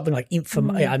or something like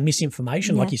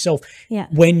misinformation like yourself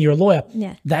when you're a lawyer.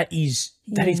 That is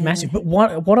massive. But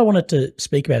what I wanted to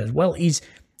speak about as well is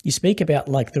you speak about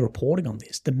like the reporting on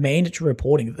this, the mandatory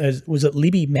reporting. Was it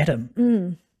Libby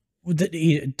Medham,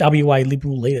 the WA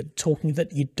Liberal leader, talking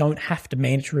that you don't have to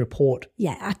mandatory report?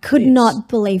 Yeah, I could not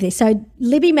believe this. So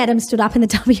Libby Medham stood up in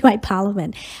the WA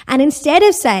Parliament and instead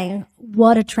of saying,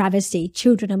 what a travesty,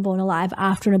 children are born alive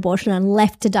after an abortion and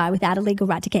left to die without a legal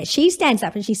right to care, she stands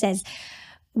up and she says,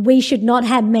 we should not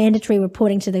have mandatory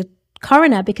reporting to the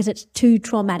coroner because it's too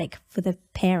traumatic for the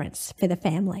parents, for the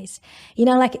families.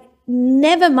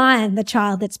 Never mind the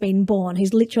child that's been born,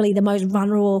 who's literally the most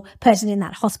vulnerable person in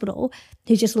that hospital,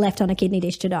 who's just left on a kidney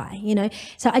dish to die,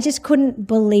 So I just couldn't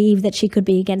believe that she could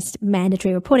be against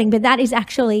mandatory reporting. But that is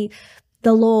actually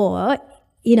the law,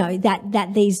 that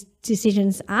these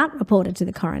decisions aren't reported to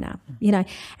the coroner,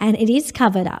 and it is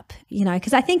covered up,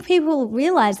 because I think people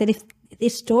realise that if their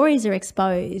stories are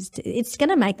exposed, it's going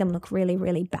to make them look really,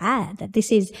 really bad, that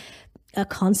this is a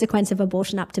consequence of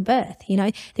abortion up to birth.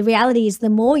 The reality is the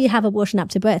more you have abortion up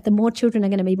to birth, the more children are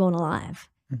going to be born alive.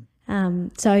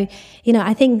 So,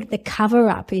 I think the cover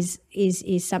up is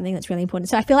something that's really important.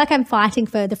 So I feel like I'm fighting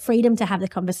for the freedom to have the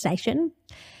conversation,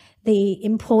 the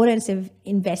importance of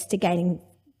investigating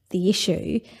the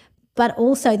issue, but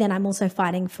also then I'm also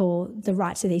fighting for the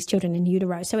rights of these children in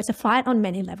utero. So it's a fight on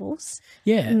many levels.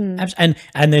 Yeah,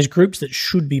 and there's groups that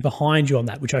should be behind you on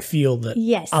that, which I feel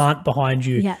that aren't behind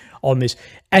you on this.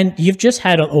 And you've just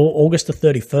had on August the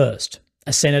 31st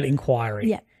a Senate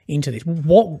inquiry into this.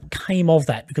 What came of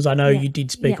that? Because I know you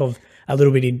did speak of a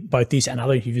little bit in both this and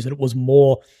other interviews that it was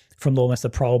more from almost the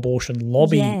pro-abortion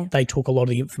lobby they took a lot of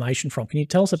the information from. Can you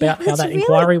tell us about how that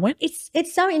inquiry went?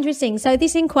 It's so interesting. So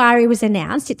this inquiry was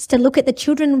announced. It's to look at the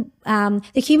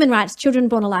the Human Rights Children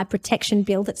Born Alive Protection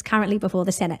Bill that's currently before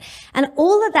the Senate. And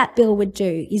all that bill would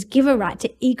do is give a right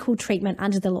to equal treatment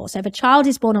under the law. So if a child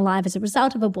is born alive as a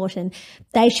result of abortion,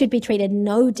 they should be treated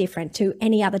no different to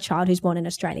any other child who's born in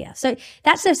Australia. So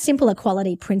that's a simple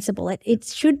equality principle. It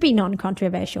should be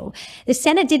non-controversial. The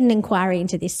Senate did an inquiry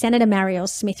into this. Senator Marielle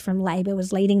Smith from Labor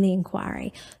was leading the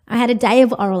inquiry. I had a day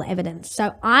of oral evidence.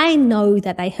 So I know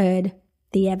that they heard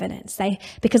the evidence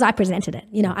because I presented it.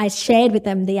 I shared with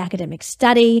them the academic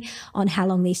study on how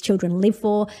long these children live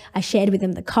for. I shared with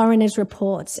them the coroner's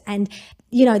reports and,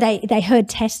 they heard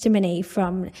testimony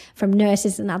from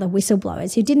nurses and other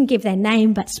whistleblowers who didn't give their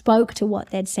name but spoke to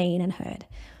what they'd seen and heard.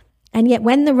 And yet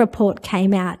when the report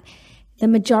came out, the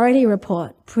majority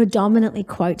report predominantly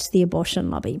quotes the abortion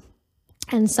lobby.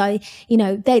 And so,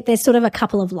 there's sort of a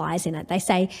couple of lies in it. They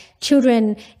say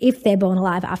children, if they're born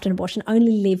alive after an abortion,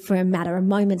 only live for a matter of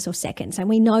moments or seconds. And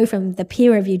we know from the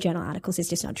peer-reviewed journal articles it's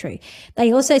just not true.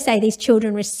 They also say these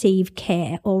children receive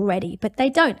care already, but they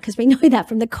don't, because we know that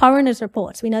from the coroner's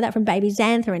reports. We know that from baby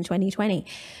Xantha in 2020.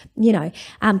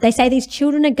 They say these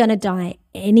children are going to die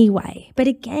anyway. But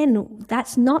again,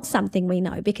 that's not something we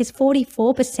know, because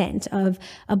 44% of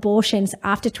abortions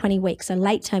after 20 weeks are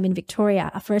late term in Victoria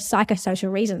are for a psychosocial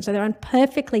reason. So they're on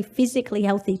perfectly physically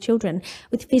healthy children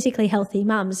with physically healthy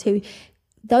mums who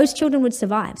those children would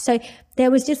survive. So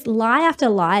there was just lie after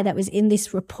lie that was in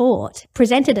this report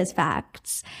presented as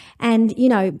facts. And,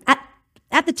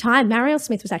 at the time, Marielle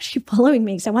Smith was actually following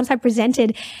me. So once I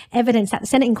presented evidence at the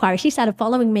Senate inquiry, she started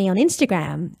following me on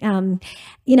Instagram. And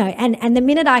the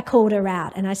minute I called her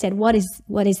out and I said, what is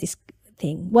this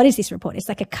thing? What is this report? It's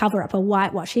like a cover up, a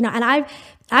whitewash, and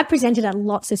I've presented at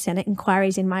lots of Senate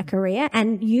inquiries in my career,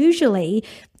 and usually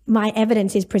my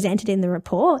evidence is presented in the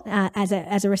report as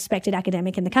a respected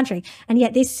academic in the country. And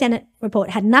yet this Senate report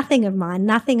had nothing of mine,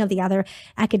 nothing of the other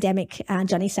academic,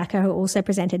 Johnny Sacco, who also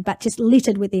presented, but just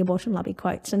littered with the abortion lobby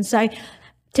quotes. And so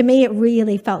to me, it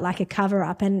really felt like a cover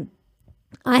up. And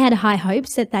I had high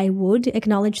hopes that they would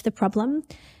acknowledge the problem,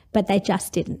 but they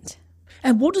just didn't.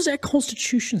 And what does our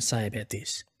Constitution say about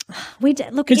this?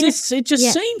 Look, because it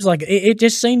just seems like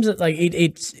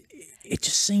it's It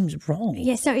just seems wrong.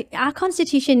 Yeah, so our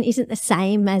constitution isn't the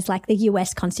same as like the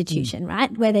US constitution,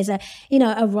 right? Where there's a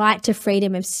right to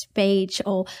freedom of speech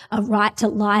or a right to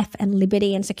life and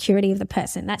liberty and security of the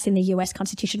person. That's in the US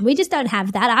constitution. We just don't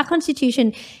have that. Our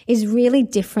constitution is really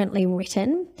differently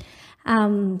written.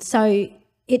 So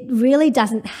it really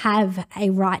doesn't have a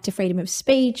right to freedom of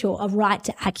speech or a right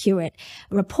to accurate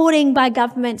reporting by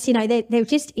governments. There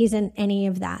just isn't any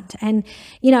of that. And,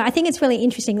 I think it's really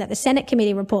interesting that the Senate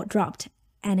committee report dropped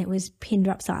and it was pin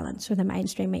drop silence from the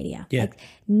mainstream media. Yeah. Like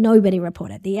nobody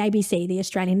reported. The ABC, the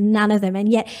Australian, none of them. And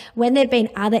yet when there'd been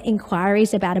other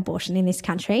inquiries about abortion in this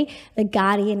country, the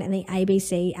Guardian and the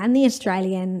ABC and the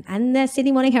Australian and the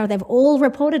Sydney Morning Herald, they've all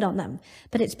reported on them.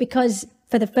 But it's because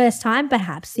for the first time,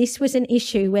 perhaps, this was an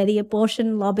issue where the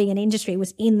abortion lobby and industry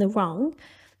was in the wrong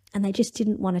and they just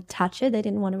didn't want to touch it. They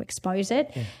didn't want to expose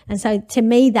it. Yeah. And so to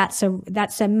me, that's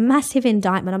a massive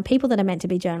indictment on people that are meant to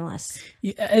be journalists.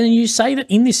 Yeah, and you say that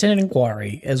in this Senate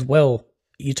inquiry as well,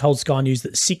 you told Sky News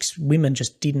that 6 women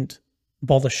just didn't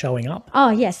bother showing up. Oh,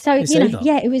 yes. So, it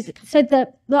was, so the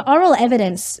oral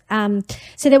evidence,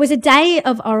 so there was a day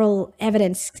of oral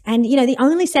evidence and, the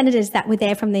only senators that were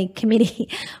there from the committee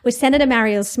was Senator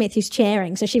Marielle Smith, who's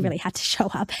chairing, so she really had to show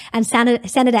up, and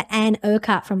Senator Anne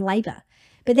Urquhart from Labor.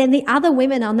 But then the other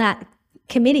women on that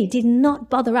committee did not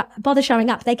bother showing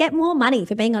up. They get more money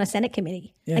for being on a Senate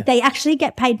committee. Yeah. Like they actually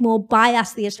get paid more by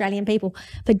us, the Australian people,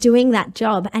 for doing that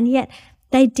job. And yet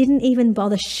they didn't even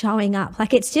bother showing up.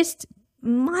 Like it's just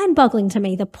mind-boggling to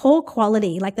me, the poor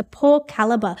quality, like the poor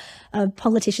caliber of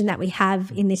politician that we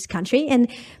have in this country. And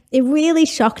it really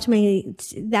shocked me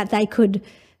that they could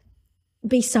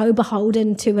be so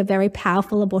beholden to a very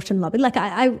powerful abortion lobby. Like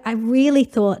I really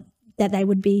thought that they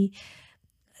would be,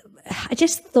 I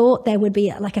just thought there would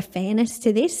be like a fairness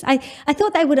to this. I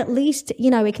thought they would at least,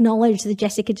 acknowledge the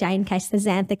Jessica Jane case, the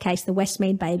Xantha case, the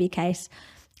Westmead baby case.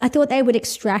 I thought they would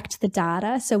extract the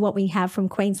data. So what we have from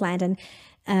Queensland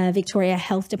and Victoria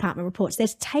Health Department reports,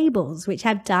 there's tables which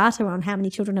have data on how many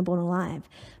children are born alive.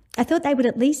 I thought they would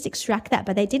at least extract that,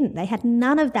 but they didn't. They had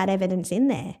none of that evidence in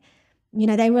there.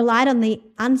 They relied on the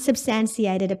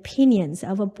unsubstantiated opinions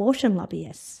of abortion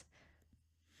lobbyists.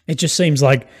 It just seems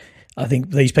like I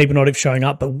think these people not showing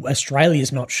up, but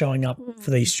Australia's not showing up for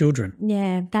these children.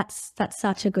 Yeah, that's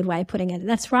such a good way of putting it.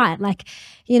 That's right. Like,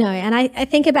 and I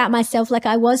think about myself, like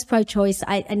I was pro-choice.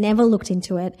 I never looked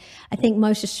into it. I think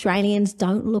most Australians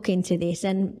don't look into this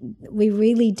and we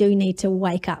really do need to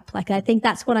wake up. Like I think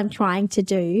that's what I'm trying to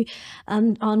do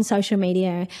on social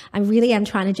media. I really am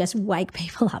trying to just wake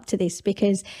people up to this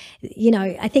because,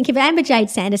 I think if Amber Jade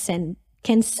Sanderson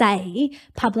can say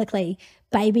publicly,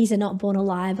 babies are not born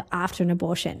alive after an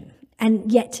abortion. And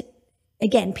yet,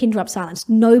 again, pin drop silence.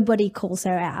 Nobody calls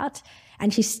her out.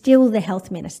 And she's still the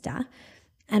health minister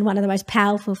and one of the most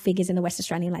powerful figures in the West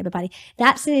Australian Labor Party.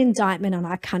 That's an indictment on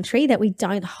our country that we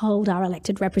don't hold our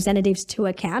elected representatives to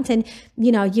account. And,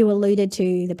 you alluded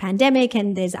to the pandemic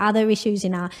and there's other issues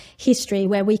in our history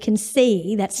where we can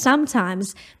see that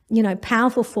sometimes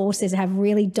powerful forces have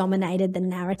really dominated the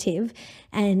narrative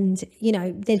and,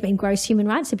 there's been gross human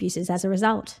rights abuses as a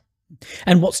result.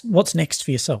 And what's next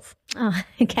for yourself? Oh,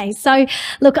 okay. So,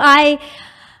 look, I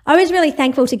was really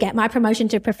thankful to get my promotion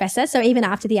to professor. So even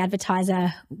after the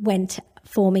advertiser went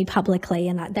for me publicly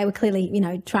and they were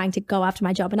clearly, trying to go after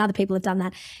my job and other people have done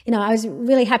that, I was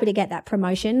really happy to get that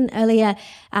promotion. Earlier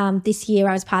this year,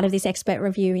 I was part of this expert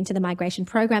review into the migration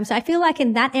program. So I feel like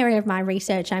in that area of my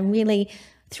research, I'm really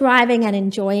thriving and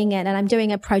enjoying it. And I'm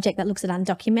doing a project that looks at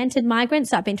undocumented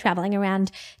migrants. So I've been traveling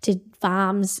around to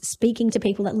farms, speaking to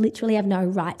people that literally have no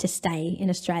right to stay in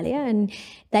Australia. And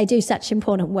they do such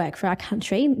important work for our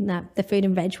country. The food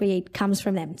and veg we eat comes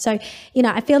from them. So,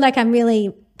 I feel like I'm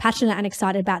really passionate and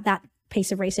excited about that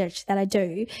piece of research that I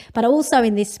do. But also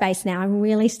in this space now, I'm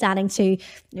really starting to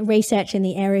research in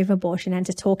the area of abortion and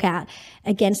to talk out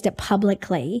against it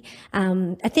publicly.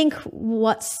 I think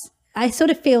I sort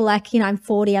of feel like, I'm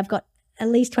 40, I've got at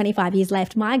least 25 years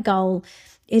left. My goal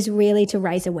is really to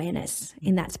raise awareness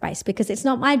in that space because it's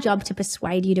not my job to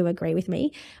persuade you to agree with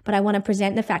me, but I want to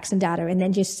present the facts and data and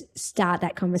then just start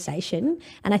that conversation.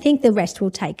 And I think the rest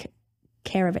will take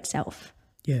care of itself.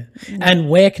 Yeah. And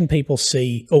where can people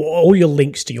see, or all your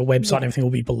links to your website and everything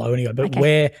will be below anyway, but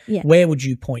where would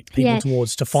you point people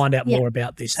towards to find out more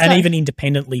about this and even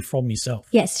independently from yourself?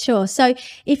 Yes, sure. So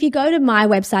if you go to my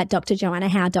website,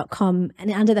 drjoannahowe.com,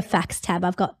 and under the facts tab,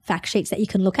 I've got fact sheets that you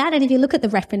can look at. And if you look at the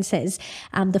references,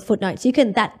 the footnotes,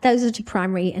 those are two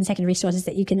primary and secondary sources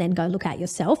that you can then go look at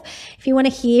yourself. If you want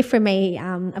to hear from me,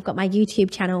 I've got my YouTube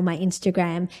channel, my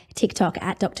Instagram, TikTok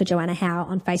at Dr. Joanna Howe,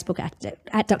 on Facebook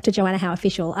at Dr. Joanna Howe Official.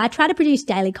 beneficial. I try to produce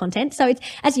daily content. So it's,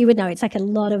 as you would know, it's like a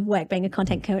lot of work being a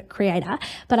content creator,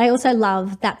 but I also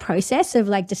love that process of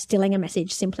like distilling a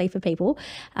message simply for people.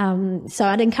 So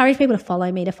I'd encourage people to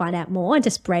follow me to find out more and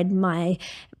to spread my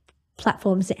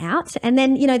platforms out. And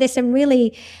then, you know, there's some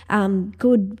really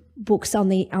good books on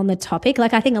the topic.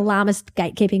 Like I think Alarmist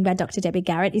Gatekeeping by Dr. Debbie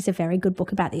Garrett is a very good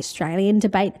book about the Australian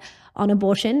debate on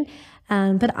abortion.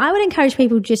 But I would encourage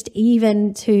people just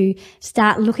even to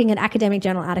start looking at academic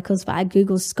journal articles via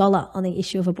Google Scholar on the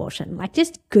issue of abortion. Like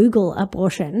just Google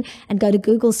abortion and go to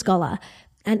Google Scholar.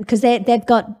 And because they've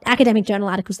got academic journal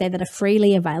articles there that are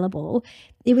freely available.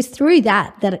 It was through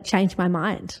that it changed my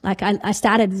mind. Like I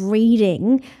started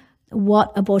reading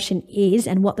what abortion is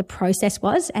and what the process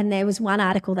was. And there was one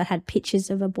article that had pictures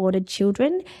of aborted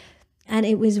children. And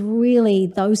it was really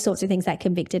those sorts of things that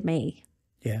convicted me.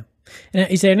 Yeah. Now,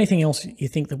 is there anything else you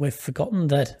think that we've forgotten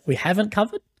that we haven't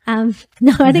covered? No,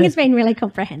 I think it's been really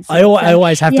comprehensive. I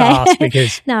always have to ask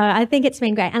because... No, I think it's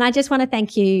been great. And I just want to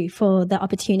thank you for the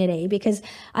opportunity, because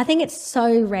I think it's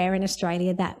so rare in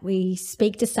Australia that we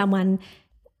speak to someone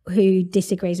who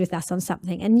disagrees with us on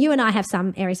something. And you and I have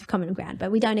some areas of common ground,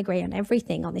 but we don't agree on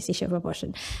everything on this issue of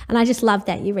abortion. And I just love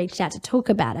that you reached out to talk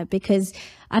about it, because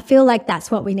I feel like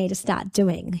that's what we need to start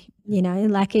doing. You know,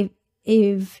 like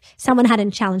if someone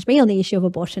hadn't challenged me on the issue of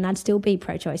abortion, I'd still be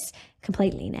pro-choice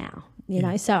completely now. You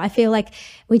know, so I feel like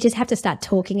we just have to start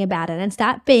talking about it and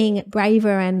start being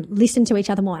braver and listen to each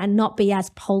other more and not be as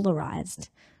polarized.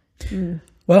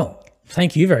 Well,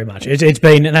 thank you very much. It's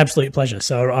been an absolute pleasure.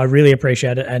 So I really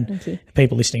appreciate it. And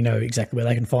people listening know exactly where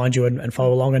they can find you and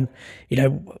follow along. And, you know,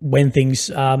 when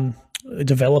things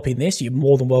develop in this, you're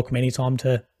more than welcome anytime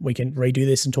we can redo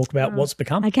this and talk about what's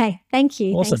become. Okay. Thank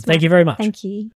you. Awesome. Thanks, Thank you very much. Thank you.